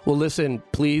 Well, listen,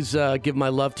 please give my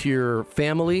love to your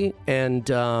family, and,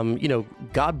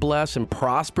 God bless and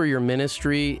prosper your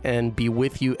ministry and be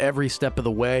with you every step of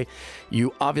the way.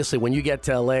 You obviously, when you get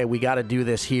to LA, we got to do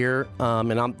this here.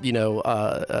 And I'm,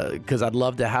 because I'd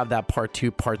love to have that part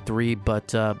 2, part 3, but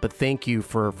thank you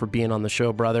for being on the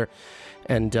show, brother.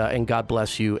 And God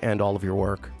bless you and all of your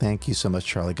work. Thank you so much,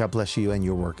 Charlie. God bless you and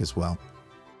your work as well.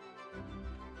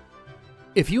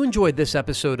 If you enjoyed this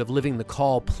episode of Living the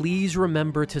Call, please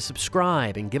remember to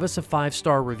subscribe and give us a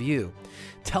 5-star review.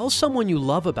 Tell someone you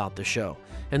love about the show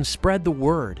and spread the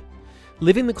word.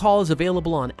 Living the Call is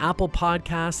available on Apple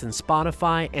Podcasts and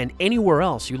Spotify and anywhere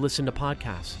else you listen to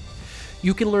podcasts.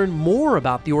 You can learn more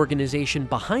about the organization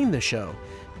behind the show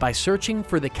by searching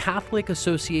for the Catholic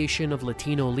Association of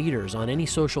Latino Leaders on any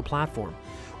social platform,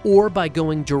 or by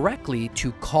going directly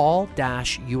to call-usa.org.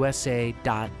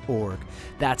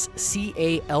 That's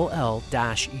call-usa.org.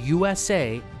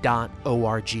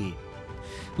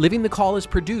 Living the Call is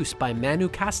produced by Manu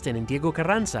Caston and Diego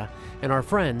Carranza and our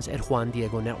friends at Juan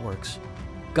Diego Networks.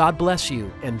 God bless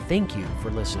you, and thank you for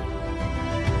listening.